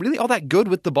or really all that good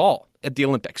with the ball at the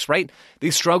Olympics, right? They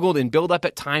struggled in build-up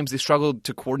at times. They struggled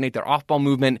to coordinate their off-ball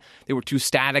movement. They were too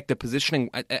static. The positioning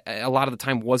a lot of the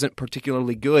time wasn't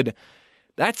particularly good.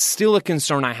 That's still a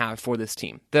concern I have for this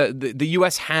team. The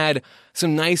U.S. had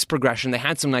some nice progression. They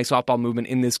had some nice off-ball movement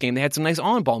in this game. They had some nice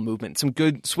on-ball movement, some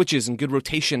good switches and good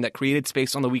rotation that created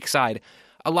space on the weak side.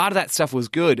 A lot of that stuff was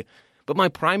good. But my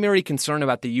primary concern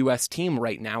about the U.S. team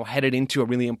right now, headed into a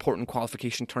really important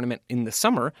qualification tournament in the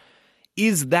summer,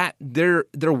 is that their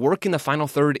work in the final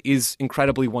third is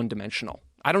incredibly one-dimensional.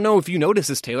 I don't know if you noticed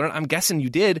this, Taylor. I'm guessing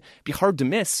you did. It'd be hard to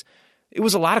miss. It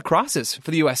was a lot of crosses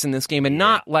for the U.S. in this game, and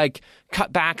not like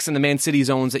cutbacks in the Man City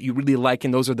zones that you really like,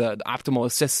 and those are the optimal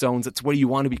assist zones. That's where you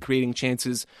want to be creating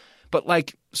chances. But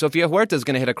like Sofia Huerta is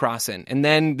going to hit a cross in, and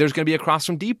then there's going to be a cross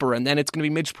from deeper, and then it's going to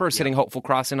be Midge Purse hitting hopeful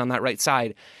cross in on that right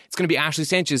side. It's going to be Ashley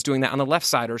Sanchez doing that on the left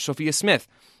side, or Sophia Smith.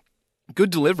 Good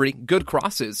delivery, good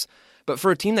crosses. But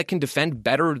for a team that can defend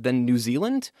better than New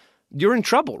Zealand, you're in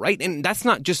trouble, right? And that's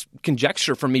not just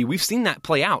conjecture from me. We've seen that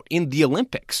play out in the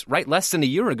Olympics, right? Less than a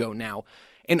year ago now.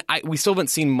 And we still haven't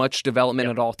seen much development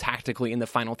at all tactically in the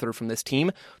final third from this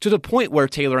team, to the point where,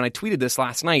 Taylor, and I tweeted this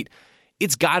last night,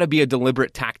 it's got to be a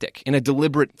deliberate tactic and a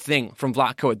deliberate thing from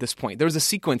Vlatko at this point. There's a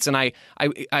sequence, and I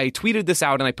tweeted this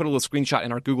out, and I put a little screenshot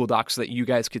in our Google Docs so that you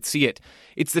guys could see it.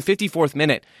 It's the 54th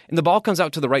minute, and the ball comes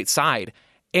out to the right side,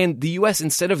 and the U.S.,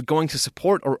 instead of going to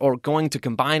support or going to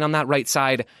combine on that right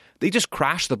side, they just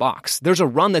crash the box. There's a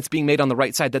run that's being made on the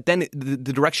right side that then the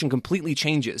direction completely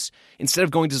changes. Instead of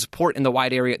going to support in the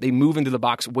wide area, they move into the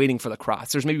box waiting for the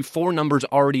cross. There's maybe 4 numbers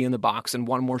already in the box and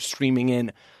one more streaming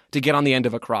in to get on the end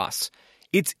of a cross.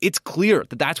 It's clear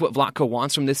that that's what Vlatko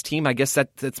wants from this team. I guess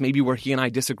that's maybe where he and I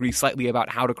disagree slightly about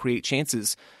how to create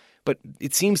chances. But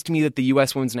it seems to me that the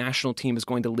U.S. women's national team is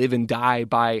going to live and die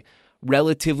by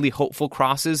relatively hopeful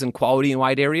crosses and quality in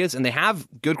wide areas. And they have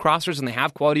good crossers and they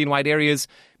have quality in wide areas.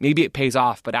 Maybe it pays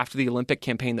off. But after the Olympic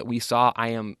campaign that we saw,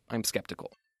 I'm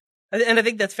skeptical. And I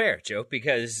think that's fair, Joe,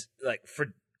 because like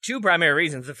for Two primary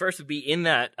reasons. The first would be in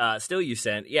that still you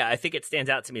sent. Yeah, I think it stands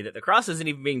out to me that the cross isn't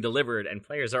even being delivered, and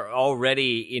players are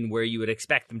already in where you would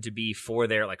expect them to be for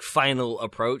their final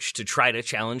approach to try to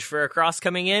challenge for a cross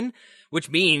coming in,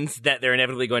 which means that they're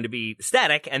inevitably going to be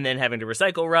static and then having to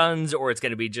recycle runs, or it's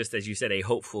going to be just, as you said, a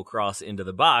hopeful cross into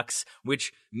the box,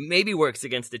 which maybe works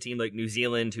against a team like New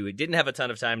Zealand, who didn't have a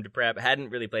ton of time to prep, hadn't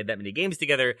really played that many games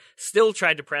together, still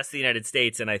tried to press the United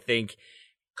States, and I think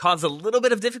caused a little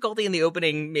bit of difficulty in the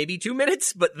opening maybe 2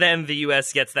 minutes, but then the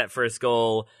U.S. gets that first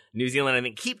goal. New Zealand, I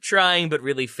think, keep trying, but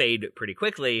really fade pretty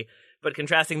quickly. But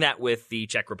contrasting that with the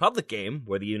Czech Republic game,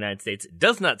 where the United States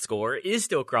does not score, is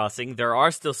still crossing, there are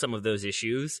still some of those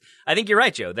issues. I think you're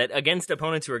right, Joe, that against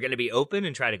opponents who are going to be open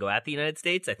and try to go at the United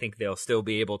States, I think they'll still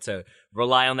be able to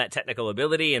rely on that technical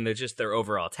ability and just their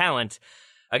overall talent.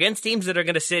 Against teams that are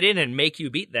going to sit in and make you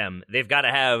beat them, they've got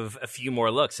to have a few more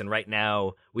looks. And right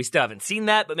now, we still haven't seen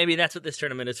that, but maybe that's what this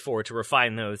tournament is for, to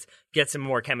refine those, get some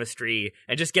more chemistry,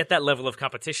 and just get that level of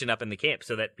competition up in the camp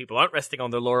so that people aren't resting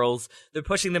on their laurels. They're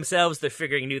pushing themselves, they're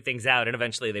figuring new things out, and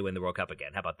eventually they win the World Cup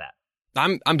again. How about that?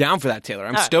 I'm down for that, Taylor.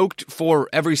 I'm stoked for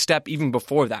every step even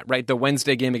before that, right? The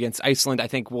Wednesday game against Iceland, I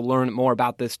think we'll learn more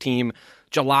about this team.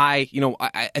 July,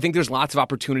 I think there's lots of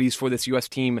opportunities for this U.S.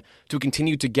 team to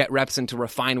continue to get reps and to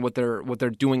refine what they're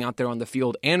doing out there on the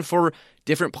field, and for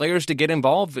different players to get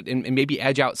involved and maybe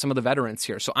edge out some of the veterans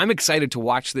here. So I'm excited to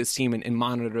watch this team and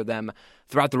monitor them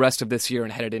throughout the rest of this year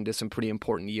and headed into some pretty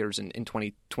important years in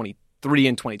 2023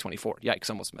 and 2024. Yikes,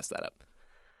 almost messed that up.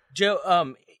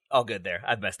 Joe, all good there.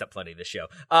 I've messed up plenty this show.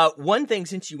 One thing,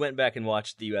 since you went back and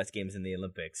watched the U.S. games in the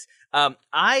Olympics,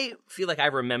 I feel like I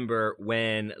remember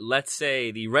when, let's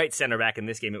say, the right center back in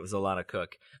this game, it was Alana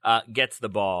Cook, gets the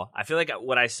ball. I feel like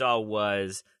what I saw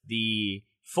was the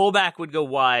fullback would go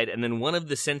wide, and then one of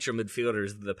the central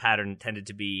midfielders, the pattern tended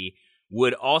to be,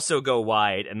 would also go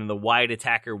wide, and then the wide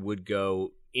attacker would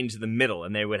go into the middle,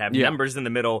 and they would have numbers in the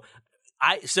middle.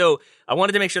 So I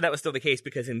wanted to make sure that was still the case,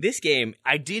 because in this game,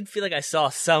 I did feel like I saw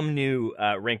some new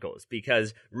wrinkles,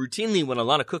 because routinely when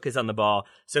Alana Cook is on the ball,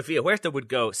 Sofia Huerta would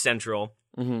go central.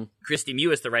 Mm-hmm. Christy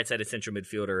Mewis, the right-sided central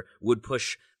midfielder, would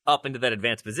push up into that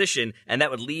advanced position, and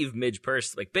that would leave Midge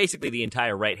Purce basically the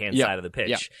entire right-hand side of the pitch.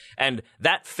 Yep. And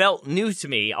that felt new to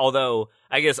me, although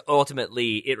I guess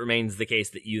ultimately it remains the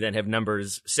case that you then have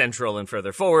numbers central and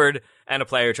further forward, and a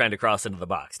player trying to cross into the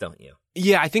box, don't you?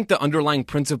 Yeah, I think the underlying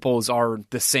principles are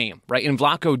the same, right? And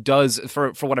Vlatko does,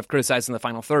 for what I've criticized in the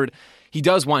final third, he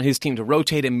does want his team to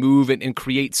rotate and move and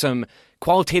create some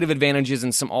qualitative advantages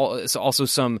and also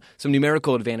some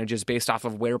numerical advantages based off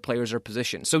of where players are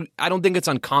positioned. So I don't think it's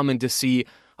uncommon to see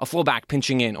a fullback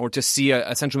pinching in, or to see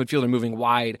a central midfielder moving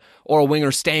wide, or a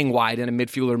winger staying wide and a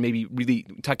midfielder maybe really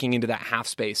tucking into that half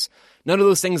space. None of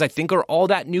those things I think are all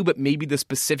that new, but maybe the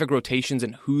specific rotations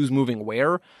and who's moving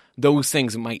where, those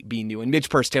things might be new. And Midge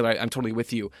Purce, Taylor, I'm totally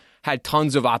with you, had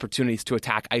tons of opportunities to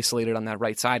attack isolated on that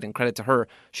right side, and credit to her,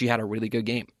 she had a really good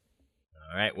game.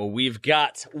 All right, well, we've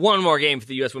got one more game for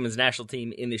the U.S. women's national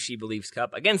team in the She Believes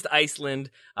Cup against Iceland.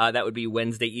 That would be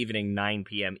Wednesday evening, 9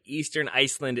 p.m. Eastern.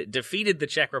 Iceland defeated the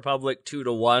Czech Republic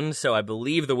 2-1, so I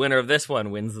believe the winner of this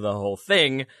one wins the whole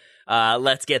thing.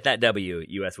 Let's get that W,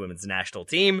 U.S. women's national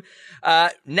team.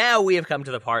 Now we have come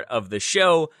to the part of the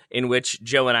show in which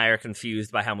Joe and I are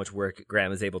confused by how much work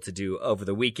Graham is able to do over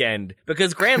the weekend,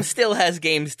 because Graham still has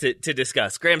games to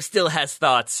discuss. Graham still has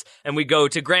thoughts, and we go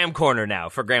to Graham Corner now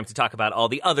for Graham to talk about all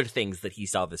the other things that he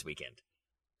saw this weekend.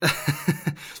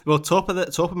 Well, top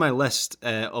of my list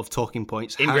of talking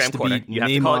points in has Graham to Corner. be You have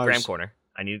to call it Graham Corner.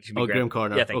 I need it to be Graham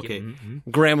Corner. Yeah, thank okay. you.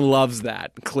 Mm-hmm. Graham loves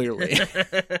that, clearly.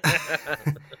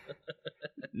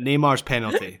 Neymar's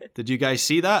penalty. Did you guys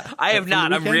see that? I have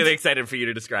not. I'm really excited for you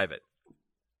to describe it.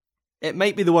 It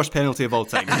might be the worst penalty of all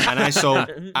time. And I saw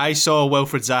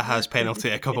Wilfried Zaha's penalty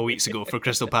a couple of weeks ago for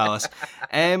Crystal Palace.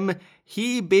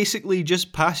 He basically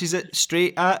just passes it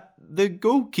straight at the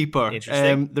goalkeeper.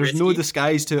 There's no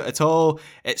disguise to it at all.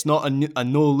 It's not a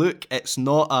no look. It's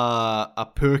not a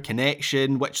poor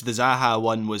connection, which the Zaha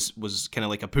one was kind of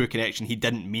like a poor connection. He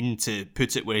didn't mean to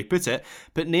put it where he put it.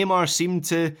 But Neymar seemed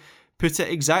to put it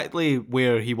exactly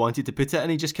where he wanted to put it,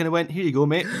 and he just kind of went, here you go,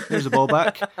 mate, here's the ball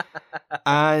back.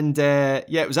 And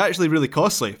it was actually really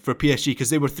costly for PSG,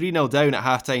 because they were 3-0 down at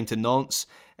halftime to Nantes.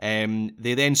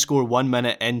 They then score 1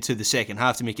 minute into the second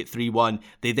half to make it 3-1.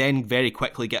 They then very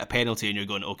quickly get a penalty, and you're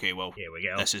going, okay, well, here we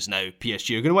go. This is now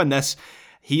PSG are going to win this.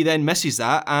 He then misses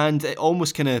that, and it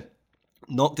almost kind of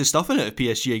knocked the stuffing out of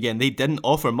PSG again. They didn't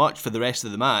offer much for the rest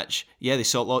of the match. Yeah, they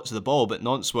saw lots of the ball, but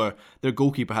Nantes their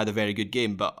goalkeeper had a very good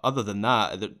game. But other than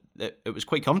that, it was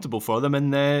quite comfortable for them,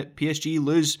 and PSG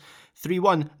lose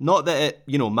 3-1. Not that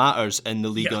it matters in the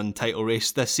Ligue 1 title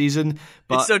race this season,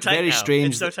 but it's so tight very now. strange.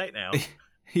 It's so tight now.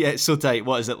 Yeah, it's so tight.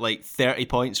 What is it, like 30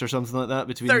 points or something like that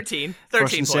between 13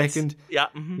 first and points. second? Yeah.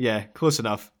 Mm-hmm. Yeah, close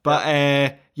enough.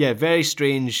 But very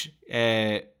strange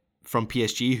from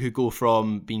PSG, who go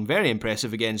from being very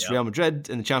impressive against Real Madrid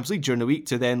in the Champions League during the week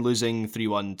to then losing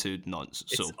 3-1 to Nantes.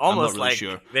 So it's almost I'm not really like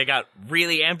sure. They got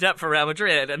really amped up for Real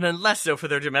Madrid, and then less so for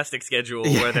their domestic schedule,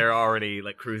 where they're already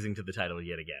like cruising to the title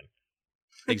yet again.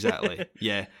 Exactly,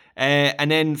 yeah.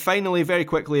 And then finally, very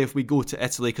quickly, if we go to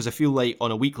Italy, because I feel like on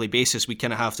a weekly basis we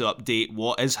kind of have to update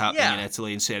what is happening in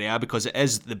Italy and Serie A, because it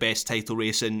is the best title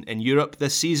race in Europe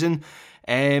this season.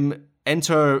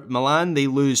 Inter Milan, they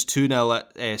lose 2-0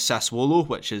 at Sassuolo,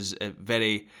 which is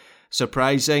very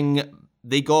surprising.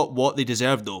 They got what they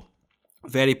deserved, though.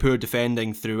 Very poor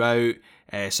defending throughout.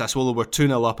 Sassuolo were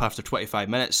 2-0 up after 25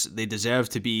 minutes. They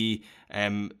deserved to be...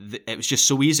 it was just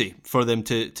so easy for them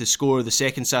to score. The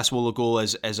second Sassuolo goal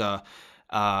as a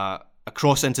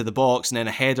cross into the box and then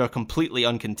a header completely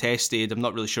uncontested. I'm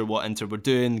not really sure what Inter were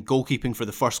doing. Goalkeeping for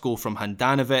the first goal from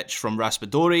Handanovic, from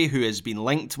Raspadori, who has been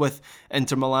linked with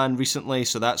Inter Milan recently,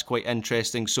 so that's quite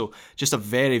interesting. So just a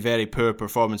very, very poor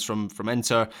performance from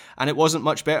Inter. And it wasn't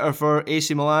much better for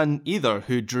AC Milan either,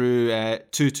 who drew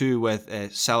 2-2 with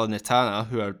Salernitana,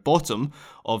 who are bottom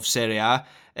of Serie A.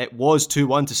 It was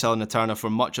 2-1 to Salernitana for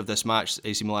much of this match.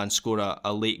 AC Milan scored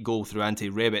a late goal through Ante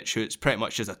Rebic, who it's pretty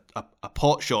much just a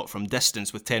pot shot from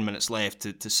distance with 10 minutes left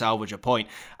to salvage a point.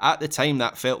 At the time,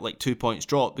 that felt like 2 points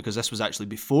dropped, because this was actually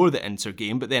before the Inter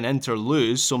game, but then Inter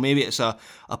lose, so maybe it's a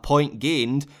point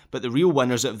gained. But the real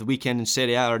winners of the weekend in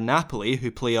Serie A are Napoli,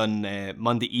 who play on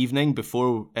Monday evening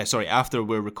after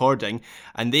we're recording,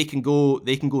 and they can go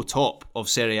top of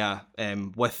Serie A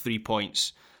with 3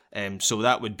 points. So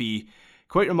that would be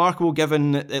quite remarkable,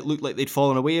 given it looked like they'd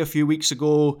fallen away a few weeks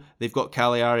ago. They've got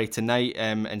Cagliari tonight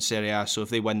in Serie A, so if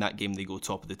they win that game, they go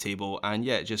top of the table. And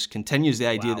yeah, it just continues the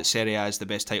idea that Serie A is the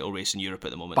best title race in Europe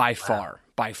at the moment. By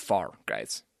far,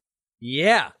 guys.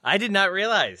 Yeah, I did not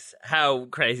realize how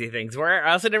crazy things were.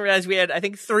 I also didn't realize we had, I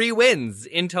think, 3 wins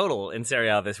in total in Serie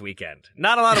A this weekend.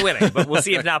 Not a lot of winning, but we'll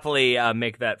see if Napoli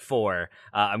make that 4.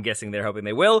 I'm guessing they're hoping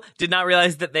they will. Did not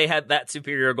realize that they had that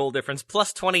superior goal difference,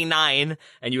 plus 29,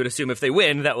 and you would assume if they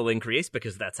win, that will increase,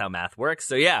 because that's how math works.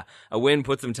 So yeah, a win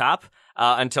puts them top.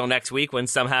 Until next week, when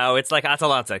somehow it's like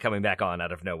Atalanta coming back on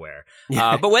out of nowhere.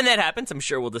 But when that happens, I'm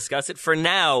sure we'll discuss it. For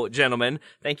now, gentlemen,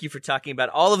 thank you for talking about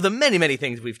all of the many, many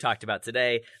things we've talked about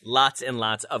today. Lots and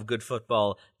lots of good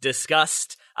football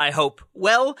discussed, I hope.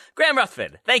 Well, Graham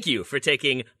Ruthven, thank you for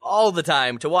taking all the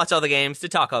time to watch all the games, to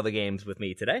talk all the games with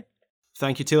me today.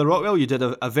 Thank you, Taylor Rockwell. You did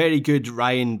a very good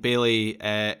Ryan Bailey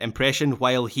impression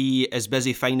while he is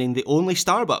busy finding the only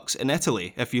Starbucks in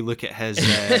Italy. If you look at his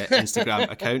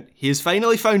Instagram account, he has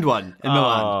finally found one in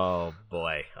Milan.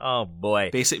 Oh boy.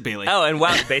 Basic Bailey. Oh, and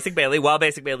while Basic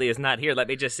Bailey is not here, let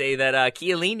me just say that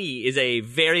Chiellini is a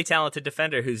very talented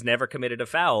defender who's never committed a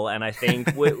foul, and I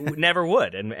think never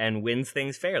would, and wins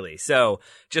things fairly. So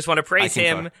just want to praise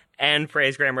him, and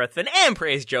praise Graham Ruthven, and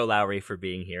praise Joe Lowry for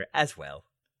being here as well.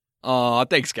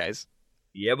 Thanks, guys.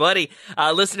 Yeah, buddy.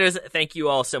 Listeners, thank you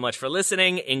all so much for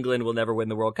listening. England will never win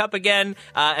the World Cup again,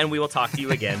 and we will talk to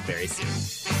you again very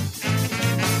soon.